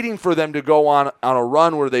I'm waiting for them to go on a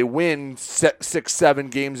run where they win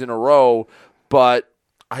 6-7 games in a row, but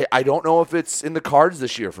I don't know if it's in the cards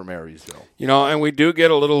this year for Marysville. And we do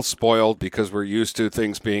get a little spoiled because we're used to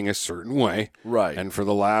things being a certain way. Right. And for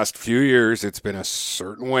the last few years, it's been a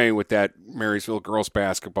certain way with that Marysville girls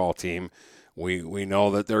basketball team. We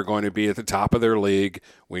know that they're going to be at the top of their league.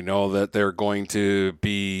 We know that they're going to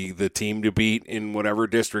be the team to beat in whatever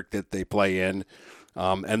district that they play in.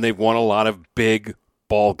 And they've won a lot of big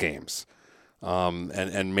ball games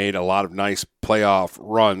and made a lot of nice playoff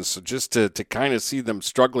runs. So just to kind of see them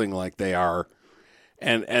struggling like they are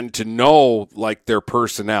and to know, like, their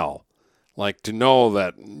personnel, like to know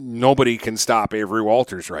that nobody can stop Avery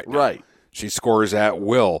Walters right now. Right. She scores at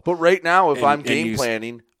will. But right now, if I'm game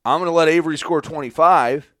planning, I'm going to let Avery score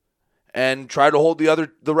 25 and try to hold the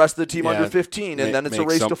rest of the team under 15, and then it's a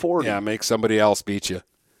race to 40. Yeah, make somebody else beat you.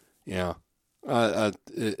 Yeah,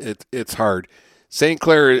 it's hard. St.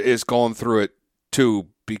 Clair is going through it too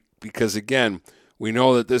because, again, we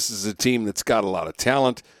know that this is a team that's got a lot of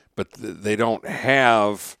talent, but they don't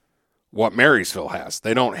have what Marysville has.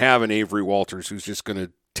 They don't have an Avery Walters who's just going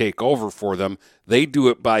to take over for them. They do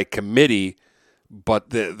it by committee, but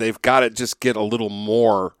they've got to just get a little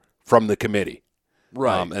more from the committee.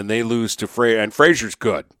 Right. And they lose to Fraser. And Fraser's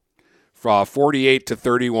good.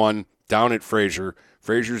 48-31 down at Fraser.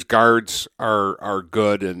 Fraser's guards are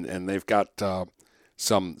good, and they've got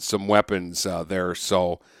some weapons there.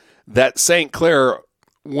 So that St. Clair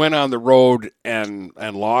went on the road and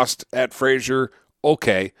lost at Fraser,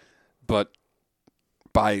 okay, but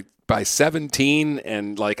by 17,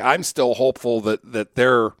 and like I'm still hopeful that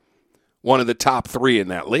they're one of the top 3 in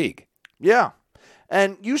that league. Yeah.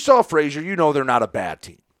 And you saw Fraser, you know they're not a bad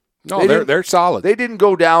team. No, they're solid. They didn't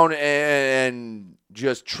go down and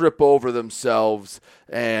just trip over themselves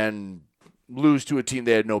and lose to a team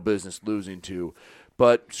they had no business losing to.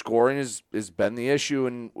 But scoring has been the issue,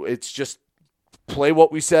 and it's just play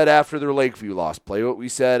what we said after their Lakeview loss. Play what we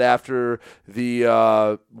said after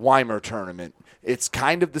the Weimar tournament. It's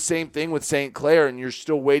kind of the same thing with St. Clair, and you're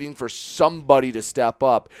still waiting for somebody to step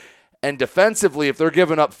up. And defensively, if they're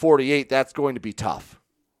giving up 48, that's going to be tough.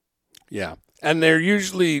 Yeah, and they're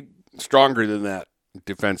usually stronger than that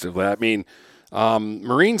defensively. I mean,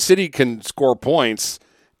 Marine City can score points,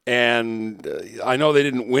 and I know they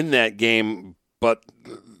didn't win that game, but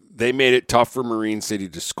they made it tough for Marine City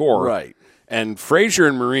to score. Right. And Fraser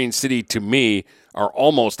and Marine City, to me, are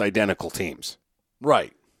almost identical teams.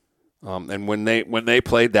 Right. And when they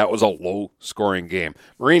played, that was a low-scoring game.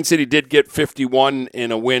 Marine City did get 51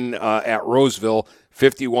 in a win at Roseville,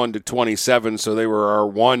 51-27. So they were our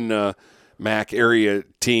one MAC area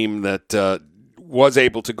team that was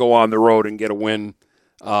able to go on the road and get a win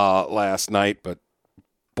last night. But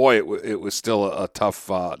boy, it was still a tough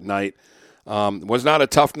night. Was not a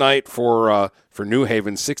tough night for New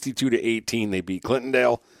Haven. 62-18, they beat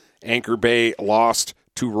Clintondale. Anchor Bay lost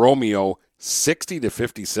to Romeo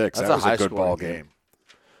 60-56. That was a good ball game.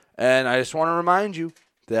 And I just want to remind you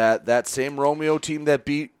that same Romeo team that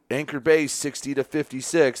beat Anchor Bay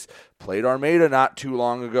 60-56 played Armada not too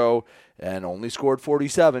long ago and only scored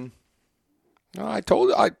 47. I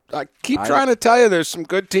keep trying to tell you there's some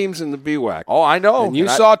good teams in the BWAC. Oh, I know. And you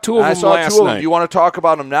saw two of them last night. Do you want to talk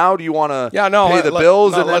about them now? Do you want to pay the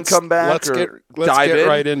bills and then come back? Let's get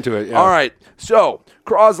right into it. Yeah. All right. So,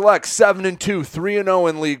 Cros-Lex 7-2, 3-0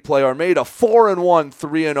 in league play. Armada 4-1,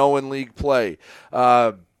 3-0 in league play.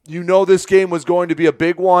 You know this game was going to be a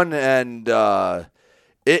big one, and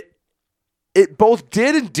it both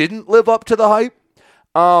did and didn't live up to the hype.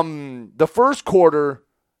 The first quarter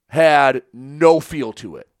had no feel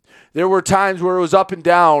to it. There were times where it was up and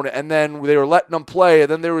down, and then they were letting them play,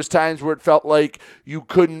 and then there was times where it felt like you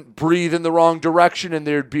couldn't breathe in the wrong direction and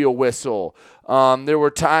there'd be a whistle. There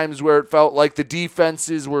were times where it felt like the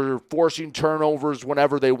defenses were forcing turnovers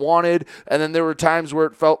whenever they wanted, and then there were times where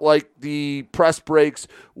it felt like the press breaks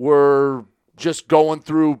were just going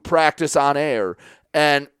through practice on air.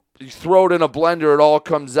 And you throw it in a blender, it all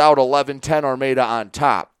comes out 11-10 Armada on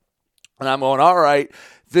top. And I'm going, all right,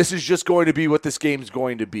 this is just going to be what this game's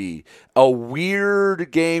going to be. A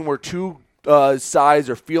weird game where two sides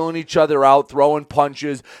are feeling each other out, throwing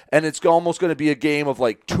punches, and it's almost going to be a game of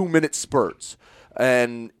like 2-minute spurts.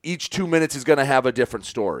 And each 2 minutes is going to have a different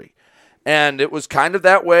story. And it was kind of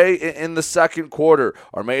that way in the second quarter.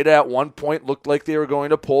 Armada at one point looked like they were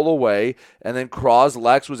going to pull away, and then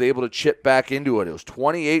Cros-Lex was able to chip back into it. It was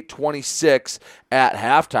 28-26 at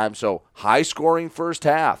halftime, so high-scoring first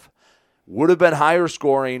half. Would have been higher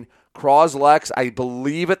scoring. Cros-Lex, I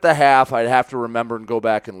believe at the half, I'd have to remember and go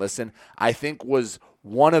back and listen, I think was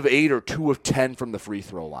 1 of 8 or 2 of 10 from the free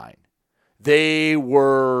throw line. They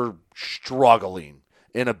were struggling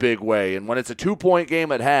in a big way. And when it's a 2-point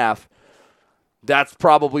game at half, that's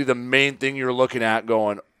probably the main thing you're looking at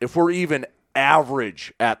going, if we're even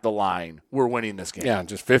average at the line, we're winning this game. Yeah,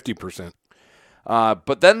 just 50%.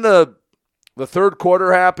 But then the third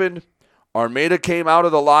quarter happened. Armada came out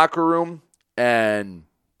of the locker room, and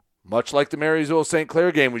much like the Marysville-St.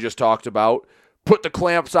 Clair game we just talked about, put the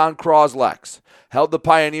clamps on Cros-Lex. Held the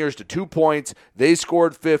Pioneers to 2 points. They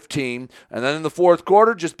scored 15. And then in the fourth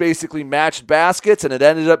quarter, just basically matched baskets, and it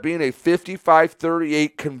ended up being a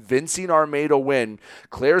 55-38 convincing Armada win.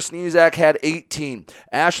 Claire Sneezak had 18.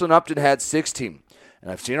 Ashlyn Upton had 16.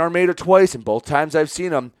 And I've seen Armada twice, and both times I've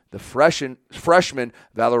seen them, the freshman,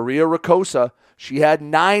 Valeria Ricosa, she had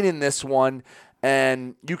 9 in this one.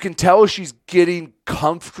 And you can tell she's getting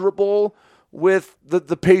comfortable with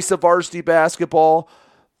the pace of varsity basketball.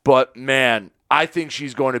 But, man, I think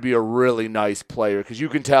she's going to be a really nice player because you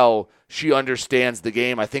can tell she understands the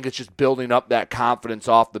game. I think it's just building up that confidence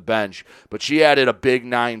off the bench. But she added a big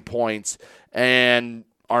 9 points, and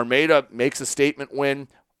Armada makes a statement win.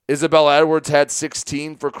 Isabella Edwards had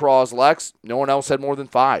 16 for Cros-Lex. No one else had more than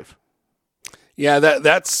 5. Yeah,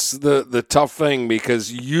 that's the tough thing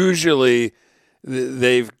because usually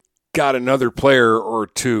they've got another player or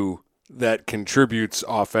two that contributes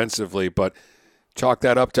offensively, but chalk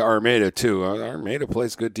that up to Armada, too. Armada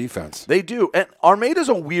plays good defense. They do. And Armada's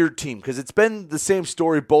a weird team because it's been the same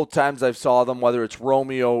story both times I've saw them, whether it's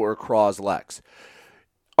Romeo or Cros-Lex.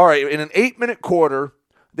 All right, in an 8-minute quarter,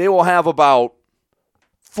 they will have about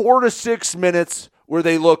 4 to 6 minutes where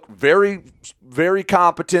they look very, very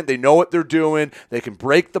competent. They know what they're doing. They can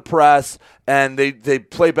break the press, and they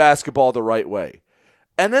play basketball the right way.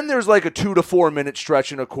 And then there's like a 2 to 4 minute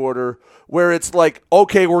stretch in a quarter where it's like,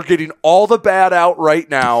 okay, we're getting all the bad out right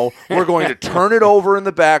now. We're going to turn it over in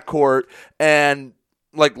the backcourt and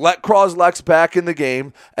like let Cros-Lex back in the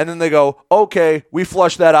game. And then they go, okay, we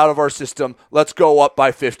flushed that out of our system. Let's go up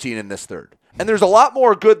by 15 in this third. And there's a lot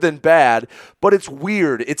more good than bad, but it's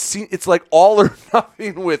weird. It's like all or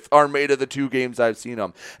nothing with Armada, the 2 games I've seen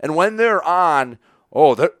them. And when they're on,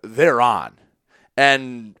 they're on.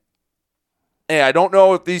 And hey, I don't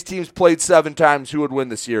know if these teams played 7 times who would win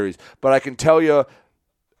the series, but I can tell you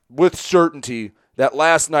with certainty that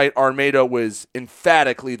last night Armada was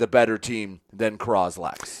emphatically the better team than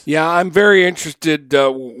Cros-Lex. Yeah, I'm very interested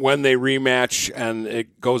when they rematch and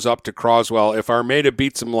it goes up to Croswell. If Armada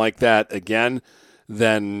beats them like that again,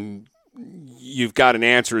 then you've got an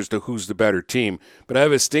answer as to who's the better team. But I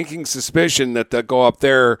have a stinking suspicion that they'll go up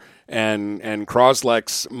there and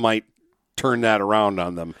Cros-Lex might turn that around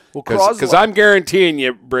on them. Because I'm guaranteeing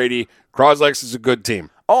you, Brady, Cros-Lex is a good team.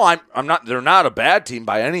 Oh, I'm not. They're not a bad team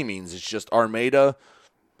by any means. It's just Armada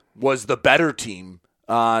was the better team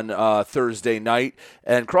on Thursday night,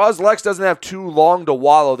 and Cros-Lex doesn't have too long to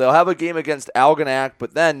wallow. They'll have a game against Algonac,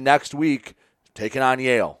 but then next week taking on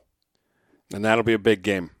Yale, and that'll be a big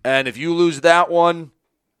game. And if you lose that one,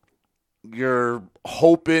 you're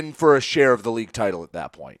hoping for a share of the league title at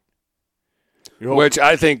that point. Which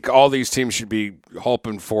I think all these teams should be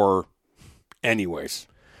hoping for anyways.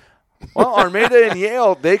 Well, Armada and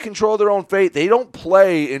Yale, they control their own fate. They don't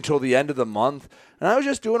play until the end of the month. And I was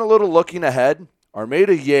just doing a little looking ahead.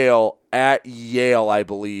 Armada-Yale at Yale, I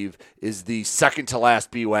believe, is the second to last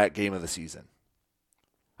BWAC game of the season.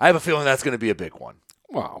 I have a feeling that's going to be a big one.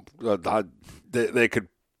 Well, they could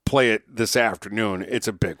play it this afternoon. It's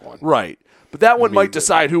a big one. Right. But that one might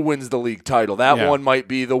decide who wins the league title. That one might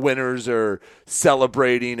be the winners are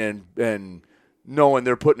celebrating and knowing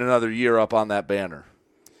they're putting another year up on that banner.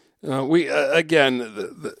 We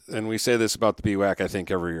and we say this about the BWAC, I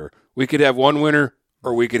think, every year. We could have one winner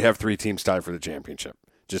or we could have 3 teams tied for the championship,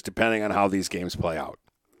 just depending on how these games play out.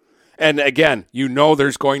 And, again,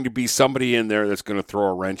 there's going to be somebody in there that's going to throw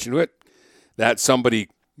a wrench into it. That somebody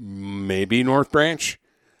may be North Branch.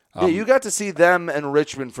 Yeah, you got to see them and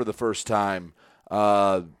Richmond for the first time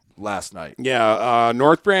last night. Yeah,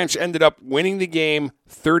 North Branch ended up winning the game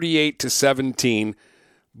 38-17,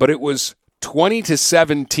 but it was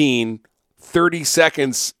 20-17, 30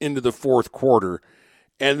 seconds into the fourth quarter.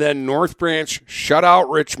 And then North Branch shut out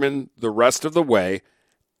Richmond the rest of the way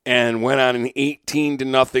and went on an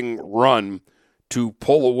 18-0 run to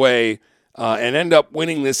pull away and end up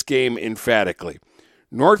winning this game emphatically.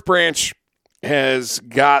 North Branch has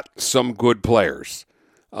got some good players.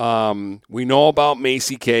 We know about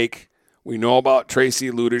Macy Cake. We know about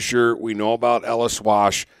Tracy Ludisher. We know about Ellis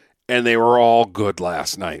Wash. And they were all good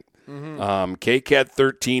last night. Mm-hmm. Cake had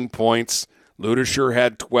 13 points. Ludisher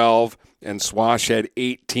had 12. And Swash had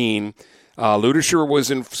 18. Ludisher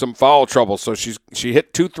was in some foul trouble, so she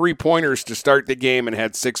hit 2 3-pointers to start the game and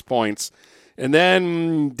had 6 points. And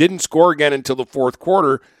then didn't score again until the fourth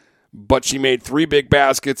quarter, but she made 3 big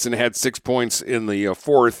baskets and had 6 points in the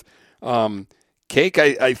fourth. Cake,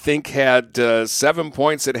 I think, had 7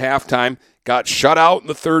 points at halftime, got shut out in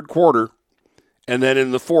the third quarter, and then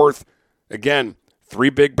in the fourth, again,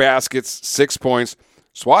 3 big baskets, 6 points.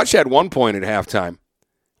 Swatch had 1 point at halftime,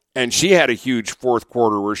 and she had a huge fourth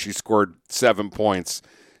quarter where she scored 7 points.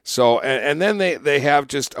 So, and then they have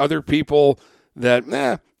just other people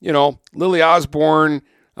that, Lily Osborne,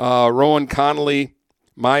 Rowan Connolly,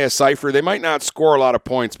 Maya Cipher, they might not score a lot of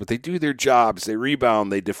points, but they do their jobs. They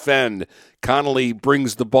rebound, they defend. Connolly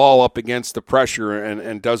brings the ball up against the pressure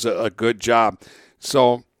and does a good job.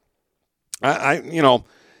 So,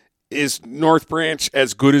 is North Branch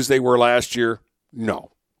as good as they were last year?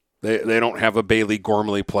 No. They don't have a Bailey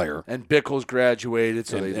Gormley player. And Bickles graduated,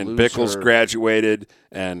 so they lose Bickles her. graduated,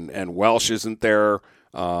 and Welsh isn't there,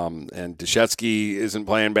 and Deshetsky isn't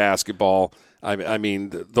playing basketball. I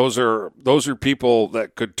mean, those are people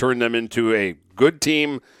that could turn them into a good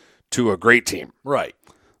team to a great team. Right.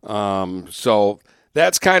 So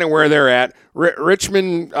that's kind of where they're at.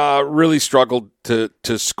 Richmond really struggled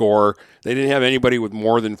to score. They didn't have anybody with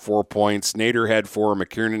more than 4 points. Nader had 4.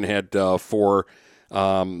 McKiernan had 4.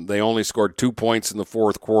 They only scored 2 points in the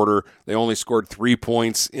fourth quarter. They only scored 3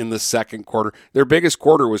 points in the second quarter. Their biggest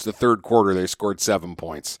quarter was the third quarter. They scored 7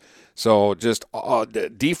 points. So just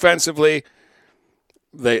defensively,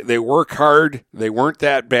 they work hard. They weren't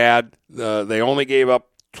that bad. They only gave up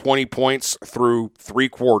 20 points through 3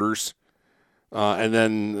 quarters. And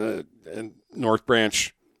then North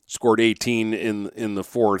Branch scored 18 in the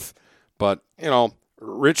fourth. But,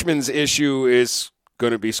 Richmond's issue is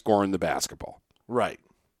going to be scoring the basketball. Right.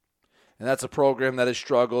 And that's a program that has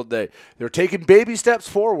struggled. They're taking baby steps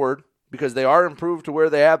forward because they are improved to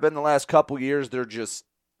where they have been the last couple years.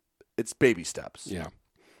 It's baby steps. Yeah.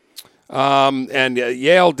 And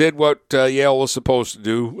Yale did what Yale was supposed to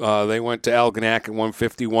do. They went to Algonac and won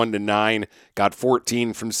 51-9, got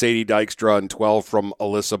 14 from Sadie Dykstra and 12 from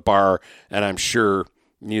Alyssa Barr, and I'm sure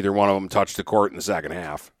neither one of them touched the court in the second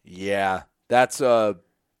half. Yeah, that's a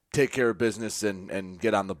take care of business and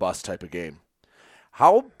get on the bus type of game.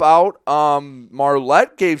 How about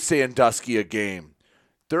Marlette gave Sandusky a game?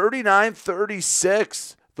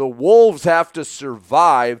 39-36. The Wolves have to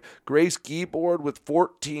survive. Grace Giebord with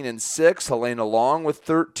 14 and 6. Helena Long with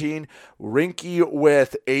 13. Rinky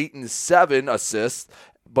with 8 and 7 assists.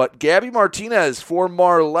 But Gabby Martinez for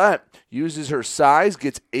Marlette uses her size,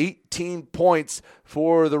 gets 18 points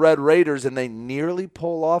for the Red Raiders, and they nearly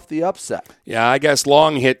pull off the upset. Yeah, I guess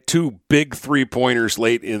Long hit 2 big three-pointers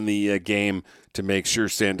late in the game to make sure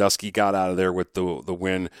Sandusky got out of there with the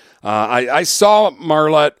win. I saw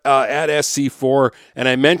Marlette at SC4, and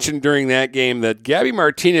I mentioned during that game that Gabby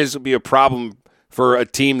Martinez will be a problem for a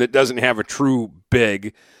team that doesn't have a true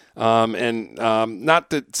big. Not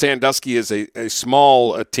that Sandusky is a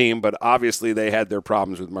small team, but obviously they had their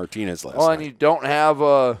problems with Martinez last night. And you don't have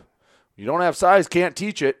size, can't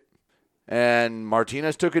teach it. And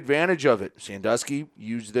Martinez took advantage of it. Sandusky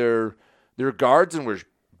used their guards and were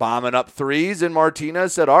bombing up threes, and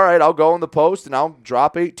Martinez said, all right, I'll go in the post and I'll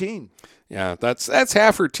drop 18. Yeah, that's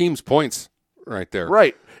half her team's points right there.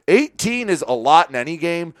 Right. 18 is a lot in any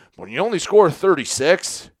game. When you only score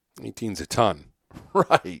 36. 18's a ton.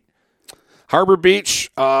 Right. Harbor Beach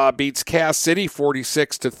beats Cass City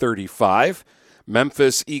 46-35.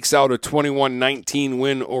 Memphis ekes out a 21-19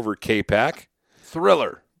 win over K-Pac.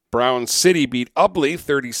 Thriller. Brown City beat Ubley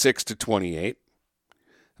 36-28. How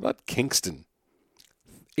about Kingston?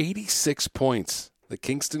 86 points. The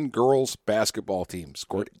Kingston girls basketball team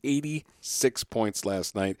scored 86 points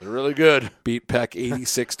last night. They're really good. Beat Peck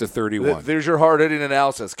 86-31. There's your hard-hitting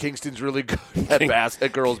analysis. Kingston's really good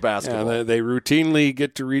at girls basketball. Yeah, they routinely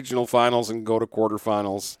get to regional finals and go to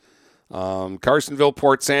quarterfinals. Carsonville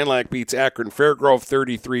Port Sanilac beats Akron Fairgrove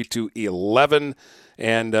 33-11.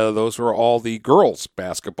 And those were all the girls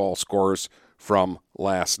basketball scores from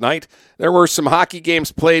last night. There were some hockey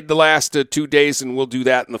games played the last 2 days, and we'll do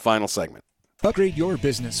that in the final segment. Upgrade your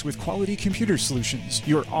business with Quality Computer Solutions,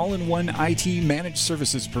 your all-in-one IT managed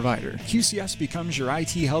services provider. QCS becomes your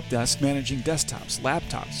IT help desk managing desktops,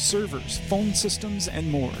 laptops, servers, phone systems,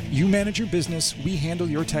 and more. You manage your business, we handle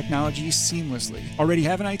your technology seamlessly. Already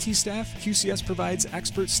have an IT staff? QCS provides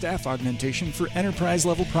expert staff augmentation for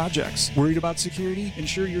enterprise-level projects. Worried about security?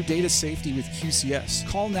 Ensure your data safety with QCS.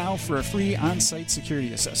 Call now for a free on-site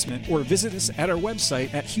security assessment or visit us at our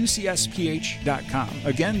website at qcsph.com.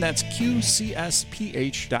 Again, that's qcsph.com.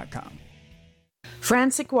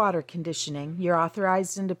 Frantic Water Conditioning, your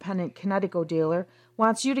authorized independent Connecticut dealer,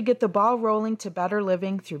 wants you to get the ball rolling to better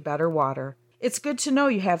living through better water. It's good to know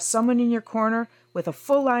you have someone in your corner with a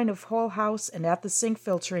full line of whole house and at-the-sink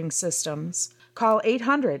filtering systems. Call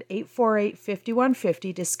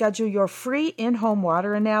 800-848-5150 to schedule your free in-home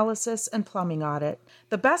water analysis and plumbing audit.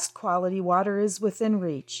 The best quality water is within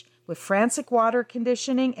reach with Frantic Water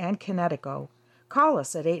Conditioning and Connecticut. Call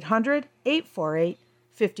us at 800-848-5150.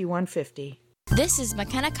 5150. This is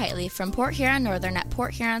McKenna Kitely from Port Huron Northern at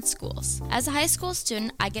Port Huron Schools. As a high school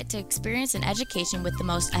student, I get to experience an education with the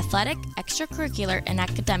most athletic, extracurricular, and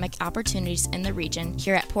academic opportunities in the region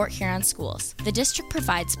here at Port Huron Schools. The district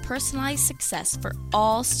provides personalized success for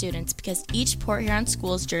all students because each Port Huron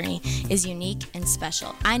Schools journey is unique and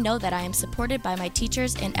special. I know that I am supported by my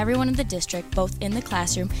teachers and everyone in the district, both in the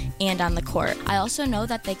classroom and on the court. I also know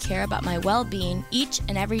that they care about my well-being each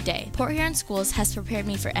and every day. Port Huron Schools has prepared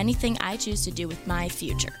me for anything I choose to do with my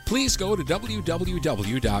future. Please go to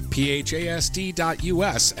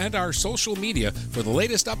www.phasd.us and our social media for the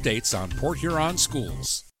latest updates on Port Huron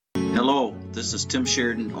schools. Hello, this is Tim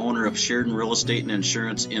Sheridan, owner of Sheridan Real Estate and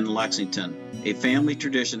Insurance in Lexington, a family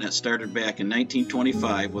tradition that started back in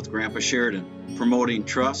 1925 with Grandpa Sheridan. Promoting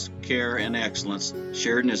trust, care, and excellence,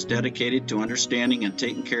 Sheridan is dedicated to understanding and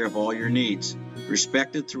taking care of all your needs.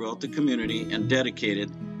 Respected throughout the community and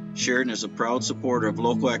dedicated, Sheridan is a proud supporter of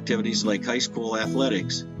local activities like high school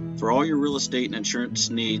athletics. For all your real estate and insurance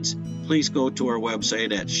needs, please go to our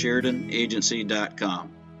website at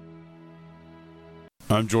SheridanAgency.com.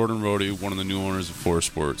 I'm Jordan Rohde, one of the new owners of Forest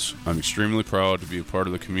Sports. I'm extremely proud to be a part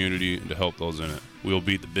of the community and to help those in it. We will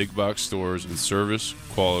beat the big box stores in service,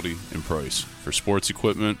 quality, and price. For sports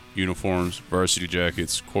equipment, uniforms, varsity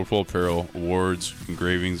jackets, corporal apparel, awards,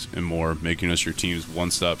 engravings, and more, making us your team's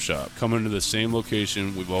one-stop shop. Come into the same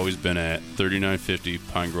location we've always been at, 3950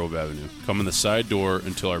 Pine Grove Avenue. Come in the side door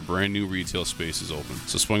until our brand new retail space is open.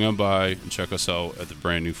 So swing on by and check us out at the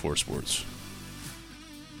brand new Forest Sports.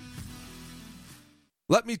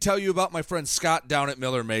 Let me tell you about my friend Scott down at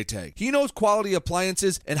Miller Maytag. He knows quality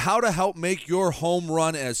appliances and how to help make your home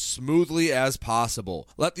run as smoothly as possible.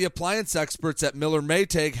 Let the appliance experts at Miller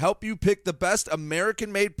Maytag help you pick the best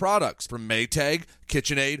American-made products from Maytag,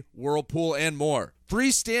 KitchenAid, Whirlpool, and more.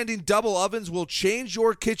 Freestanding double ovens will change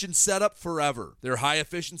your kitchen setup forever. Their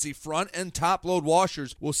high-efficiency front and top-load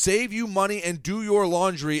washers will save you money and do your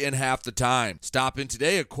laundry in half the time. Stop in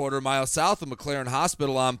today a quarter mile south of McLaren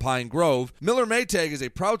Hospital on Pine Grove. Miller Maytag is a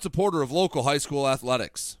proud supporter of local high school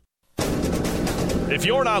athletics. If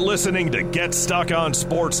you're not listening to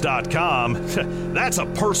GetStuckOnSports.com, that's a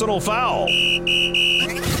personal foul.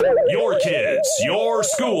 Your kids, your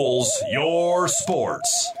schools, your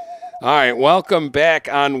sports. All right, welcome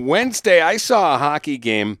back. On Wednesday, I saw a hockey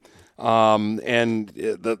game, and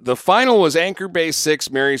the final was Anchor Bay 6,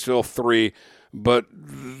 Marysville 3, but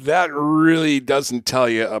that really doesn't tell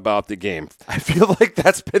you about the game. I feel like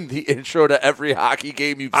that's been the intro to every hockey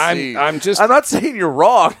game you've seen. I'm not saying you're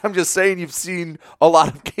wrong. I'm just saying you've seen a lot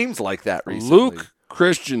of games like that recently. Luke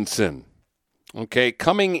Christensen, okay,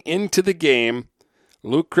 coming into the game,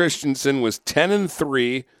 Luke Christensen was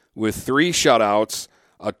 10-3 with 3 shutouts,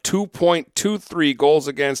 a 2.23 goals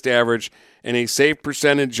against average, and a save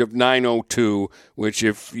percentage of .902, which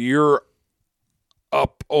if you're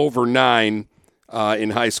up over 9 in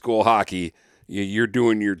high school hockey, you're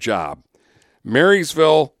doing your job.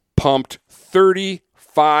 Marysville pumped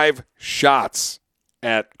 35 shots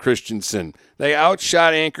at Christensen. They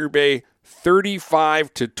outshot Anchor Bay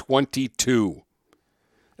 35-22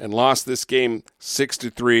 and lost this game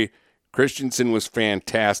 6-3. Christensen was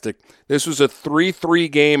fantastic. This was a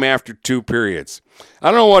 3-3 game after 2 periods.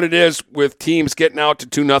 I don't know what it is with teams getting out to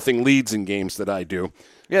 2-0 leads in games that I do.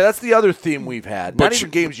 Yeah, that's the other theme we've had. Not even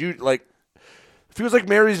games you like. It feels like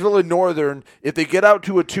Marysville and Northern, if they get out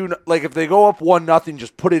to a 2, like if they go up 1-0,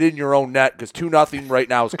 just put it in your own net because 2-0 right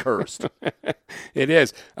now is cursed. It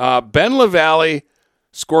is. Ben LaValle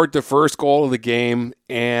scored the first goal of the game,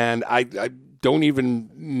 and I don't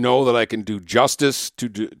even know that I can do justice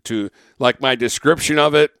to like my description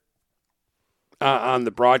of it on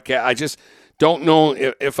the broadcast. I just don't know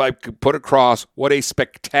if I could put across what a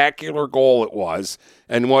spectacular goal it was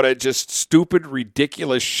and what a just stupid,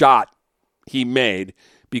 ridiculous shot he made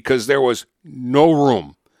because there was no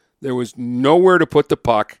room. There was nowhere to put the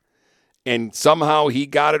puck, and somehow he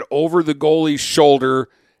got it over the goalie's shoulder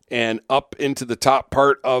and up into the top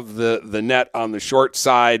part of the net on the short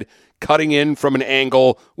side, cutting in from an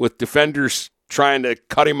angle with defenders trying to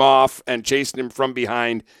cut him off and chasing him from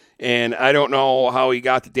behind. And I don't know how he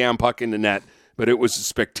got the damn puck in the net, but it was a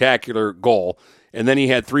spectacular goal. And then he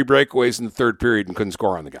had 3 breakaways in the third period and couldn't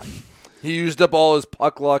score on the guy. He used up all his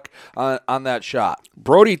puck luck on that shot.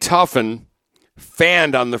 Brody Tuffin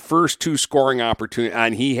fanned on the first 2 scoring opportunities,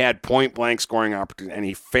 and he had point-blank scoring opportunities, and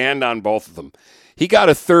he fanned on both of them. He got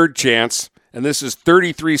a third chance, and this is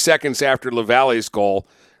 33 seconds after LaValle's goal,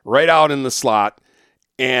 right out in the slot,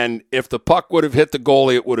 and if the puck would have hit the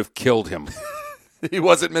goalie, it would have killed him. He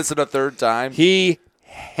wasn't missing a third time. He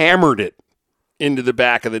hammered it into the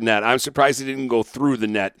back of the net. I'm surprised it didn't go through the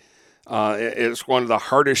net. It's one of the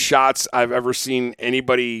hardest shots I've ever seen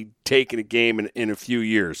anybody take in a game in a few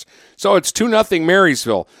years. So it's 2-0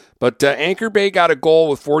 Marysville. But Anchor Bay got a goal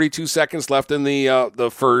with 42 seconds left in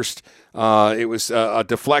the first. It was a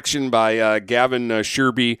deflection by Gavin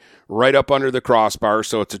Sherby right up under the crossbar.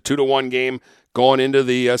 So it's a 2-1 game going into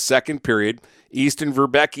the second period. Easton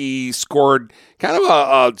Verbecki scored kind of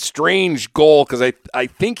a strange goal because I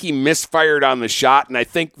think he misfired on the shot, and I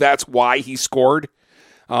think that's why he scored.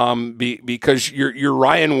 Because you're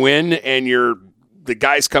Ryan Wynn and the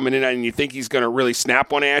guy's coming in and you think he's going to really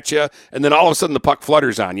snap one at you, and then all of a sudden the puck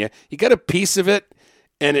flutters on you. You got a piece of it,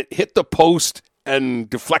 and it hit the post and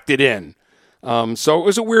deflected in. So it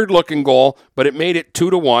was a weird-looking goal, but it made it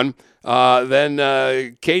 2-1. Then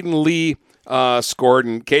Caden Lee scored,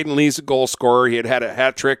 and Caden Lee's a goal scorer. He had a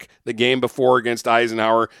hat trick the game before against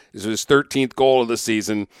Eisenhower. This was his 13th goal of the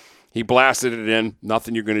season. He blasted it in.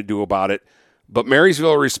 Nothing you're going to do about it. But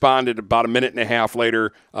Marysville responded about a minute and a half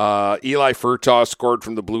later. Eli Furtaw scored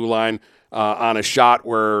from the blue line on a shot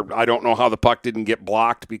where I don't know how the puck didn't get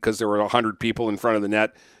blocked because there were 100 people in front of the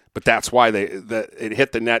net. But that's why it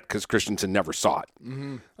hit the net because Christensen never saw it.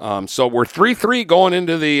 Mm-hmm. So we're 3-3 going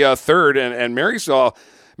into the third, and Marysville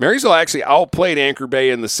actually outplayed Anchor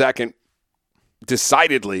Bay in the second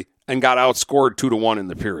decidedly and got outscored 2-1 in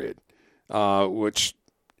the period, which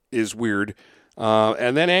is weird.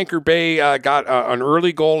 And then Anchor Bay got an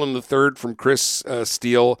early goal in the third from Chris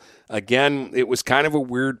Steele. Again, it was kind of a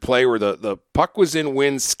weird play where the puck was in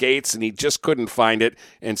Wynn's skates and he just couldn't find it,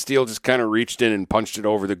 and Steele just kind of reached in and punched it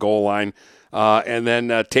over the goal line. And then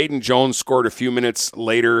Tayden Jones scored a few minutes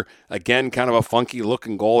later. Again, kind of a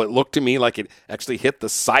funky-looking goal. It looked to me like it actually hit the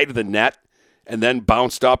side of the net and then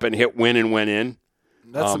bounced up and hit Wynn and went in.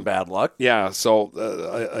 That's some bad luck. Yeah, so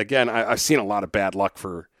again, I've seen a lot of bad luck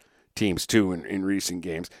for teams too in recent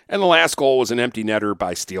games. And the last goal was an empty netter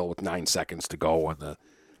by Steele with 9 seconds to go when the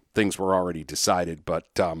things were already decided. But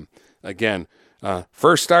again,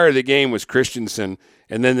 first star of the game was Christensen,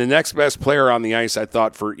 and then the next best player on the ice, I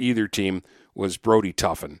thought, for either team was Brody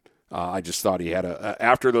Tuffin. I just thought he had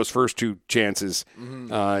after those first two chances,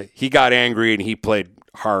 he got angry and he played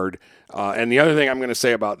hard. And the other thing I'm going to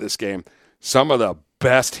say about this game, some of the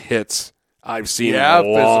best hits I've seen in a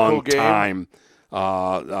long time.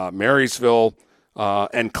 Marysville,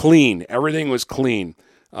 and clean. Everything was clean.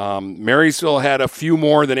 Marysville had a few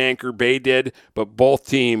more than Anchor Bay did, but both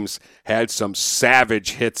teams had some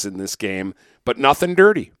savage hits in this game, but nothing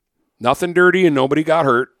dirty. Nothing dirty, and nobody got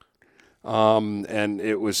hurt. And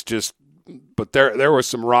it was just, but there was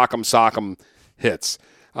some rock'em sock'em hits.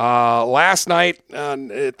 Last night,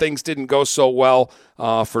 things didn't go so well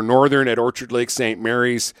for Northern at Orchard Lake St.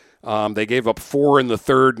 Mary's. They gave up 4 in the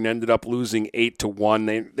third and ended up losing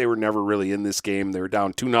 8-1. They were never really in this game. They were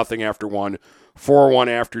down 2-0 after 1, 4-1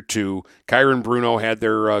 after 2. Kyron Bruno had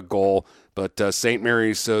their goal, but St.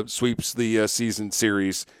 Mary's sweeps the season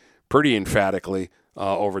series pretty emphatically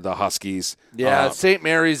over the Huskies. Yeah, St.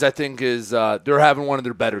 Mary's, I think, is they're having one of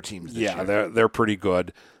their better teams this year. Yeah, they're pretty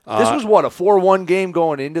good. This was, a 4-1 game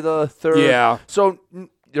going into the third? Yeah. So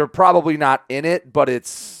they're probably not in it, but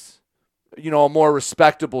it's, a more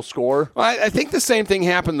respectable score. Well, I think the same thing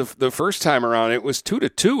happened the first time around. It was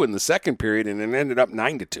 2-2 in the second period, and it ended up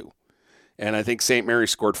 9-2. And I think St. Mary's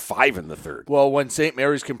scored 5 in the third. Well, when St.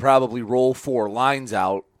 Mary's can probably roll 4 lines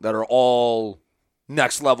out that are all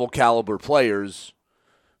next-level caliber players,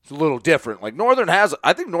 it's a little different. Like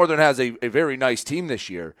I think Northern has a very nice team this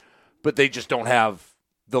year, but they just don't have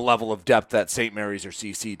the level of depth that St. Mary's or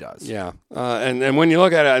CC does. Yeah, and when you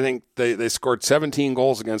look at it, I think they scored 17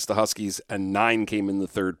 goals against the Huskies, and 9 came in the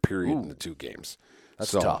third period in the 2 games.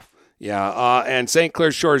 That's tough. Yeah, and St.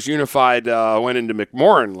 Clair Shores Unified went into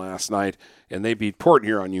McMorran last night, and they beat Port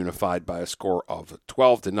Huron Unified by a score of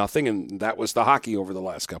 12-0, and that was the hockey over the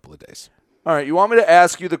last couple of days. All right, you want me to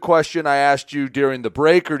ask you the question I asked you during the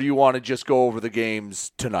break, or do you want to just go over the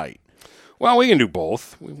games tonight? Well, we can do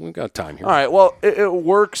both. We've got time here. All right. Well, it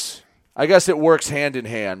works. I guess it works hand in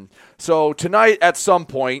hand. So tonight at some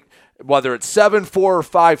point, whether it's 7, 4, or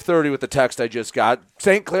 5:30 with the text I just got,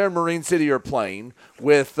 St. Clair and Marine City are playing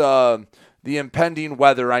with the impending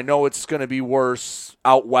weather. I know it's going to be worse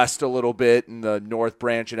out west a little bit in the North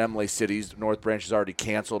Branch and Emily cities. North Branch has already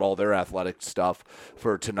canceled all their athletic stuff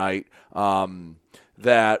for tonight.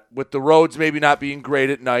 That with the roads maybe not being great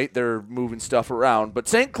at night, they're moving stuff around. But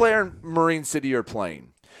St. Clair and Marine City are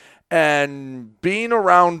playing. And being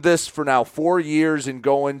around this for now 4 years and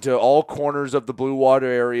going to all corners of the Blue Water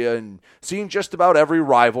area and seeing just about every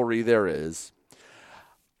rivalry there is,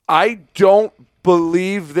 I don't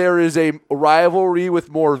believe there is a rivalry with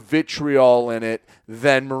more vitriol in it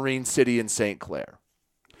than Marine City and St. Clair.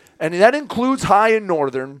 and that includes High and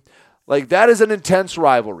Northern. Like, that is an intense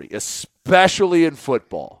rivalry, especially in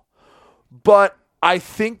football. But I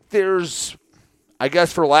think there's, I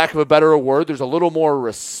guess for lack of a better word, there's a little more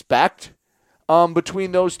respect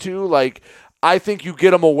between those two. Like, I think you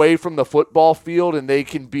get them away from the football field and they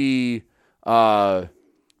can be,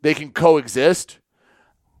 they can coexist.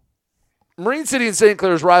 Marine City and St.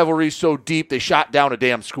 Clair's rivalry is so deep they shot down a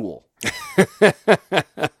damn school.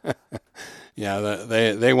 Yeah,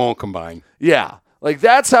 they won't combine. Yeah. Like,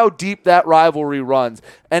 that's how deep that rivalry runs.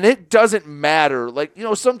 And it doesn't matter. Like,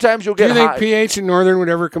 sometimes you'll get Do you think PH and Northern would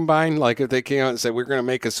ever combine? Like, if they came out and said, we're going to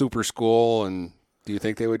make a super school, and do you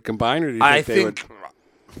think they would combine, or do you think they would?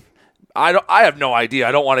 I have no idea.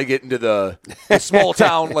 I don't want to get into the small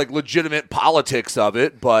town, like, legitimate politics of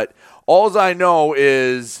it. But all I know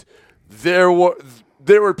is there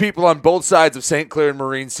were people on both sides of St. Clair and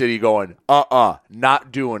Marine City going,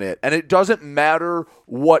 not doing it. And it doesn't matter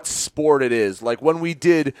what sport it is. Like when we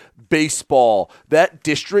did baseball, that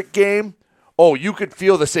district game, you could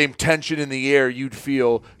feel the same tension in the air you'd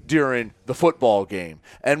feel during the football game.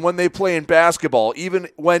 And when they play in basketball, even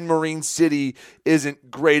when Marine City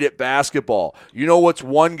isn't great at basketball, you know what's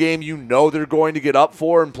one game they're going to get up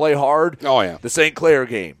for and play hard? Oh, yeah. The St. Clair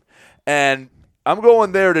game. And I'm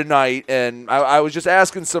going there tonight, and I was just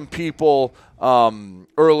asking some people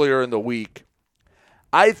earlier in the week.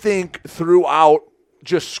 I think throughout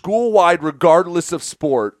just school-wide, regardless of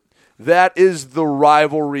sport, that is the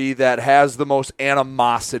rivalry that has the most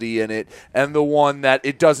animosity in it, and the one that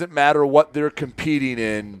it doesn't matter what they're competing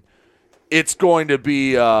in, it's going to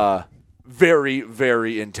be very,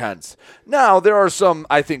 very intense. Now, there are some,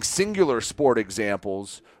 I think, singular sport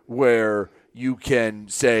examples where you can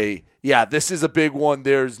say, yeah, this is a big one.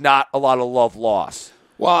 There's not a lot of love lost.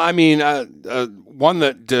 Well, I mean, one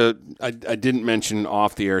that I didn't mention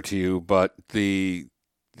off the air to you, but the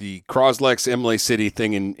Cros-Lex Imlay City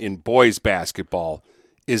thing in boys basketball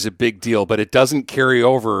is a big deal, but it doesn't carry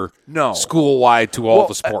over school-wide to all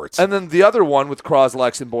the sports. And then the other one with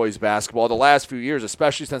Cros-Lex and boys basketball, the last few years,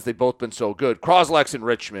 especially since they've both been so good, Cros-Lex and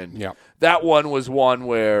Richmond, that one was one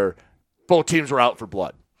where both teams were out for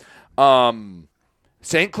blood.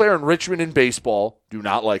 St. Clair and Richmond in baseball do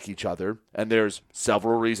not like each other, and there's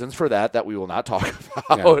several reasons for that we will not talk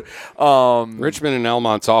about. Yeah. Richmond and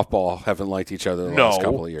Elmont softball haven't liked each other the last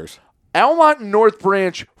couple of years. Elmont and North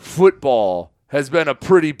Branch football has been a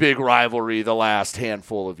pretty big rivalry the last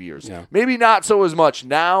handful of years. Yeah. Maybe not so as much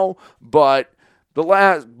now, but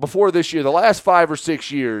before this year, the last 5 or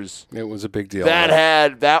 6 years, it was a big deal.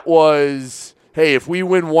 That was, hey, if we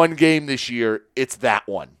win one game this year, it's that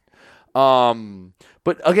one.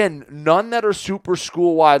 But again, none that are super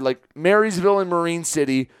school-wide, like Marysville and Marine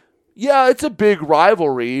City. Yeah, it's a big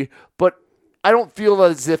rivalry, but I don't feel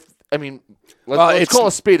as if, let's call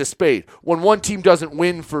a spade a spade. When one team doesn't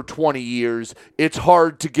win for 20 years, it's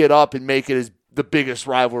hard to get up and make it as the biggest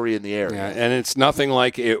rivalry in the area. Yeah, and it's nothing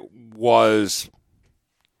like it was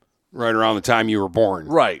right around the time you were born.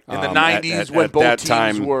 Right. In the 90s when both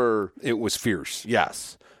teams were... It was fierce.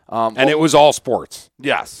 Yes. And it was all sports.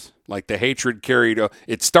 Yes. Like the hatred carried,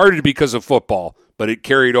 it started because of football, but it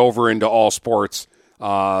carried over into all sports,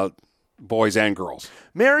 boys and girls.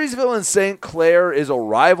 Marysville and St. Clair is a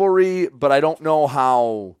rivalry, but I don't know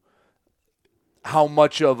how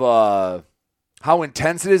much of how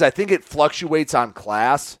intense it is. I think it fluctuates on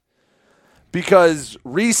class because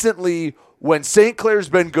recently when St. Clair's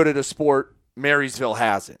been good at a sport, Marysville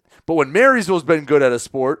hasn't. But when Marysville's been good at a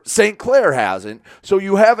sport, St. Clair hasn't. So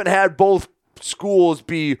you haven't had both schools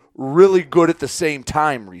be really good at the same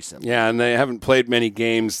time recently. Yeah, and they haven't played many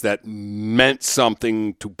games that meant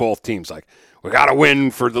something to both teams. Like, we got to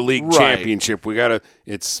win for the league championship. We got to,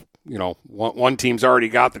 it's, one team's already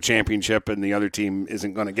got the championship and the other team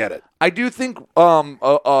isn't going to get it. I do think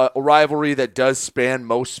a rivalry that does span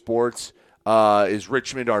most sports is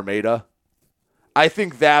Richmond Armada. I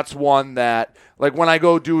think that's one that, like when I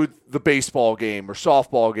go do the baseball game or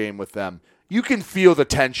softball game with them, you can feel the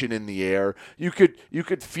tension in the air. You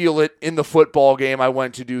could feel it in the football game I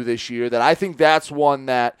went to do this year. That I think that's one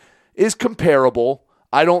that is comparable.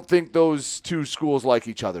 I don't think those two schools like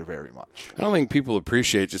each other very much. I don't think people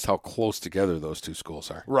appreciate just how close together those two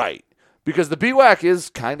schools are. Right. Because the BWAC is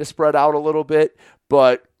kind of spread out a little bit,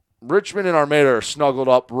 but Richmond and Armada are snuggled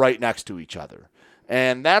up right next to each other.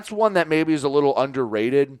 And that's one that maybe is a little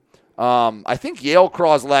underrated. I think Yale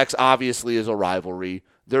Cros-Lex obviously is a rivalry.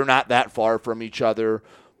 They're not that far from each other.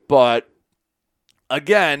 But,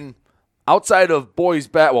 again, outside of boys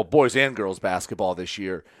and girls basketball this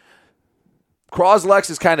year, Cros-Lex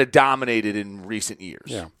has kind of dominated in recent years.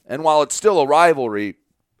 Yeah. And while it's still a rivalry,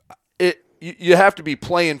 you have to be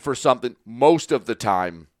playing for something most of the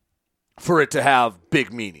time for it to have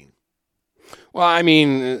big meaning. Well, I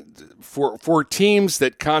mean, for teams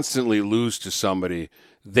that constantly lose to somebody,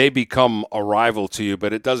 they become a rival to you,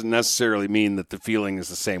 but it doesn't necessarily mean that the feeling is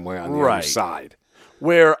the same way on the other side.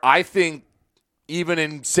 Where I think even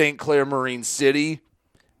in St. Clair, Marine City,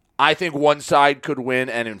 I think one side could win,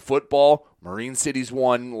 and in football, Marine City's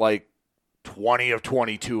won like 20 of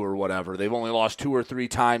 22 or whatever. They've only lost 2 or 3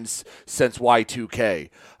 times since Y2K.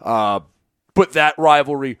 But that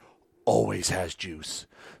rivalry always has juice.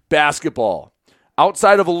 Basketball.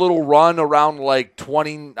 Outside of a little run around like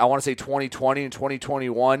 2020 and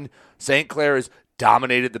 2021, St. Clair has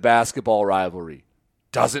dominated the basketball rivalry.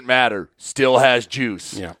 Doesn't matter. Still has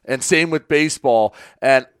juice. Yeah. And same with baseball.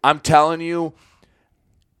 And I'm telling you,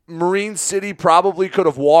 Marine City probably could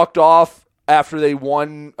have walked off after they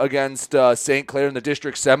won against St. Clair in the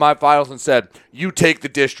district semifinals and said, you take the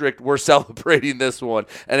district, we're celebrating this one,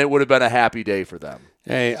 and it would have been a happy day for them.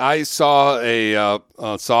 Hey, I saw a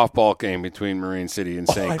softball game between Marine City and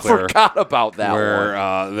St. Clair. I forgot about that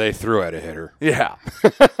where they threw at a hitter. Yeah.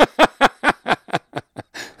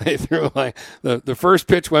 They threw like the first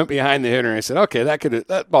pitch went behind the hitter, and I said, okay,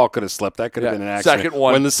 that ball could have slipped. That could have been an accident. Second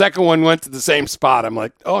one. When the second one went to the same spot, I'm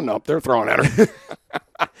like, oh, no, they're throwing at her.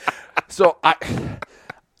 So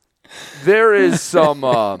there is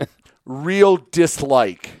some real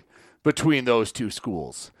dislike between those two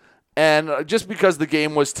schools. And just because the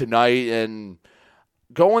game was tonight and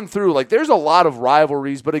going through, like, there's a lot of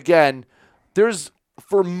rivalries. But, again,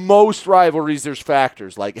 for most rivalries, there's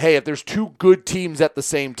factors. Like, hey, if there's 2 good teams at the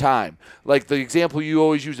same time. Like the example you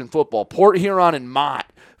always use in football, Port Huron and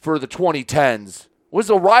Mott for the 2010s was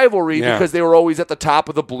a rivalry because they were always at the top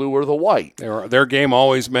of the blue or the white. Their game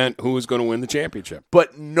always meant who was going to win the championship.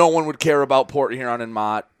 But no one would care about Port Huron and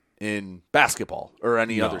Mott in basketball or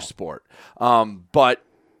any other sport. But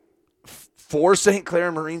for St. Clair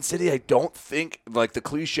and Marine City, I don't think, like the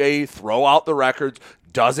cliche, throw out the records,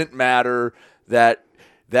 doesn't matter.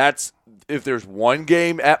 That's if there's one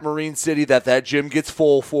game at Marine City that gym gets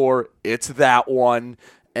full for, it's that one.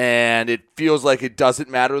 And it feels like it doesn't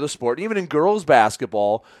matter the sport. Even in girls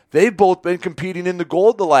basketball, they've both been competing in the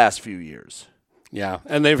gold the last few years. Yeah,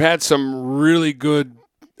 and they've had some really good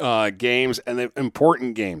games and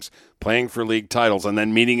important games, playing for league titles and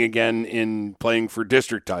then meeting again in playing for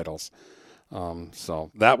district titles.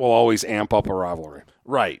 So that will always amp up a rivalry.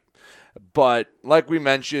 Right. But like we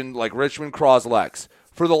mentioned, like Richmond Cros-Lex,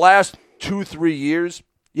 for the last 2-3 years,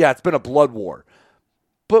 it's been a blood war.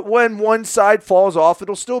 But when one side falls off,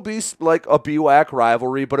 it'll still be like a BWAC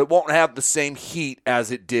rivalry, but it won't have the same heat as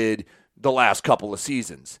it did the last couple of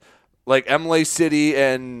seasons. Like Emily City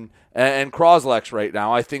and Cros-Lex right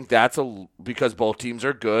now, I think that's because both teams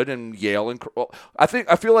are good, and Yale and I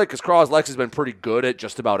feel like Cros-Lex has been pretty good at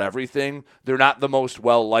just about everything. They're not the most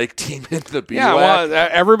well-liked team in the BWAC. Yeah, well,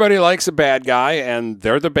 everybody likes a bad guy, and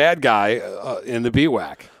they're the bad guy in the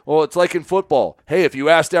BWAC. Well, it's like in football. Hey, if you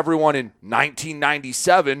asked everyone in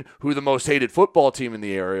 1997 who the most hated football team in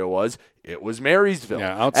the area was, it was Marysville.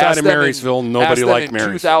 Yeah, outside of Marysville, nobody liked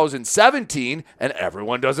Marysville. 2017, and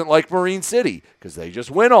everyone doesn't like Marine City because they just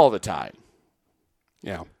win all the time.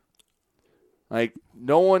 Yeah. Like,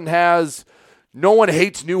 no one hates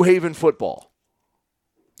New Haven football.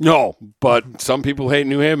 No, but some people hate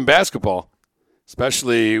New Haven basketball.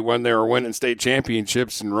 Especially when they were winning state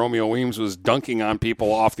championships and Romeo Weems was dunking on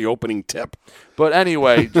people off the opening tip. But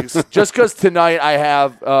anyway, just because tonight I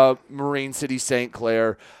have Marine City St.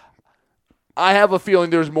 Clair, I have a feeling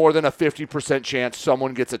there's more than a 50% chance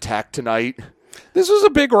someone gets attacked tonight. This was a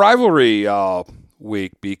big rivalry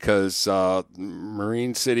week because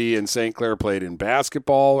Marine City and St. Clair played in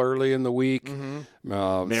basketball early in the week.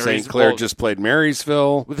 Mm-hmm. St. Clair just played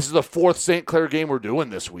Marysville. This is the 4th St. Clair game we're doing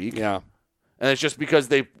this week. Yeah. And it's just because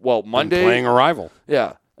Monday. And playing a rival.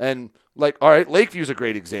 Yeah. And, all right, Lakeview's a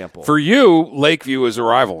great example. For you, Lakeview is a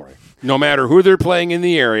rivalry. No matter who they're playing in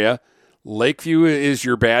the area, Lakeview is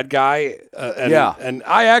your bad guy. And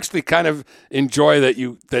I actually kind of enjoy that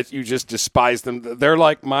you just despise them. They're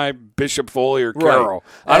like my Bishop Foley or Carroll.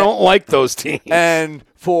 Right. I don't like those teams. And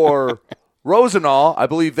for Rosenau, I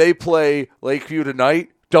believe they play Lakeview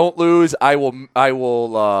tonight. Don't lose. I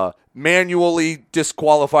will manually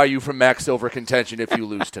disqualify you from Max Silver contention if you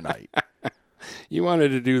lose tonight. You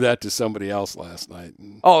wanted to do that to somebody else last night.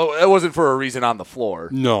 Oh, it wasn't for a reason on the floor.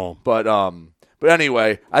 No. But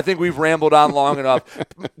anyway, I think we've rambled on long enough.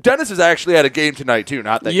 Dennis has actually had a game tonight, too.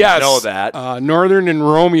 Not that you know that. Northern and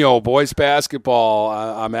Romeo, boys basketball.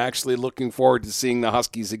 I'm actually looking forward to seeing the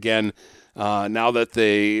Huskies again now that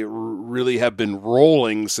they really have been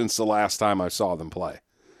rolling since the last time I saw them play.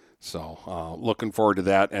 So looking forward to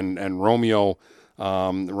that. And Romeo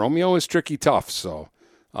is tricky tough, so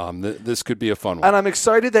this could be a fun one. And I'm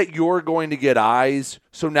excited that you're going to get eyes,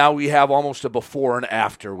 so now we have almost a before and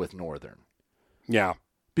after with Northern. Yeah.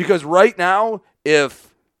 Because right now,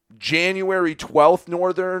 if January 12th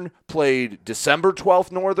Northern played December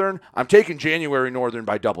 12th Northern, I'm taking January Northern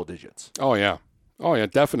by double digits. Oh, yeah.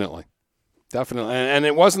 Definitely. Definitely. And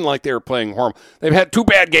it wasn't like they were playing horrible. They've had 2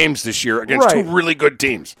 bad games this year against 2 really good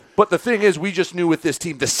teams. But the thing is, we just knew with this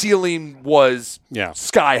team, the ceiling was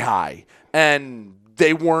sky high. And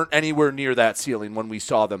they weren't anywhere near that ceiling when we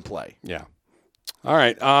saw them play. Yeah. All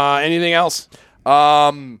right. Anything else?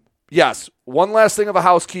 Yes. One last thing of a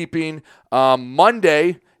housekeeping.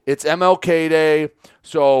 Monday, it's MLK Day,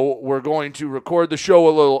 so we're going to record the show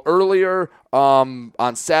a little earlier.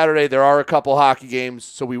 On Saturday, there are a couple hockey games,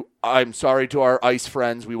 so I'm sorry to our ice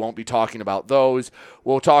friends. We won't be talking about those.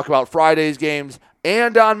 We'll talk about Friday's games.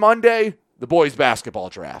 And on Monday, the boys' basketball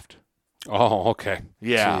draft. Oh, okay.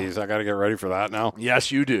 Yeah. Jeez, I got to get ready for that now.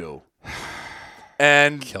 Yes, you do.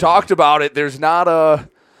 And talked about it. There's not a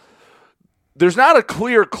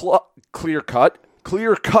clear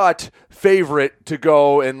cut favorite to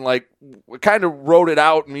go, and like kind of wrote it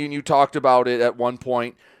out. Me and you talked about it at one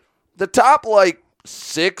point. The top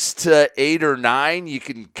 6 to 8 or 9, you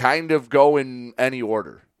can kind of go in any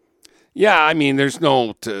order. Yeah, I mean, there's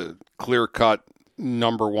no clear cut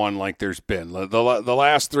number one like there's been. The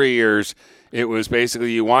last 3 years, it was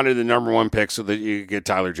basically you wanted the number 1 pick so that you could get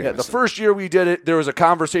Tyler Jamison. Yeah, the first year we did it, there was a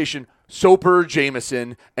conversation, Soper,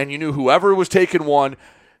 Jamison, and you knew whoever was taking one,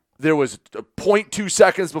 there was 0.2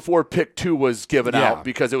 seconds before pick 2 was given out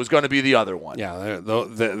because it was going to be the other one. Yeah,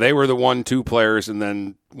 they were the 1-2 players, and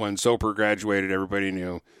then when Soper graduated, everybody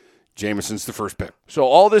knew Jamison's the first pick. So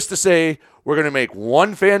all this to say, we're going to make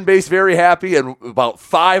one fan base very happy, and about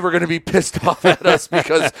 5 are going to be pissed off at us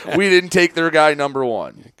because we didn't take their guy number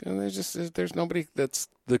 1. There's nobody that's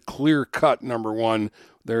the clear-cut number 1.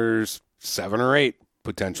 There's 7 or 8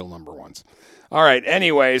 potential number 1s. All right,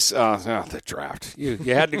 anyways, the draft. You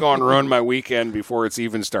had to go and ruin my weekend before it's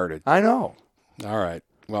even started. I know. All right.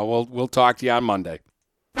 Well, we'll talk to you on Monday.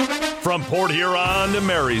 From Port Huron to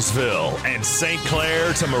Marysville and St.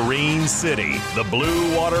 Clair to Marine City, the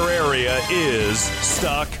Blue Water area is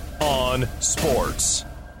Stuck on Sports.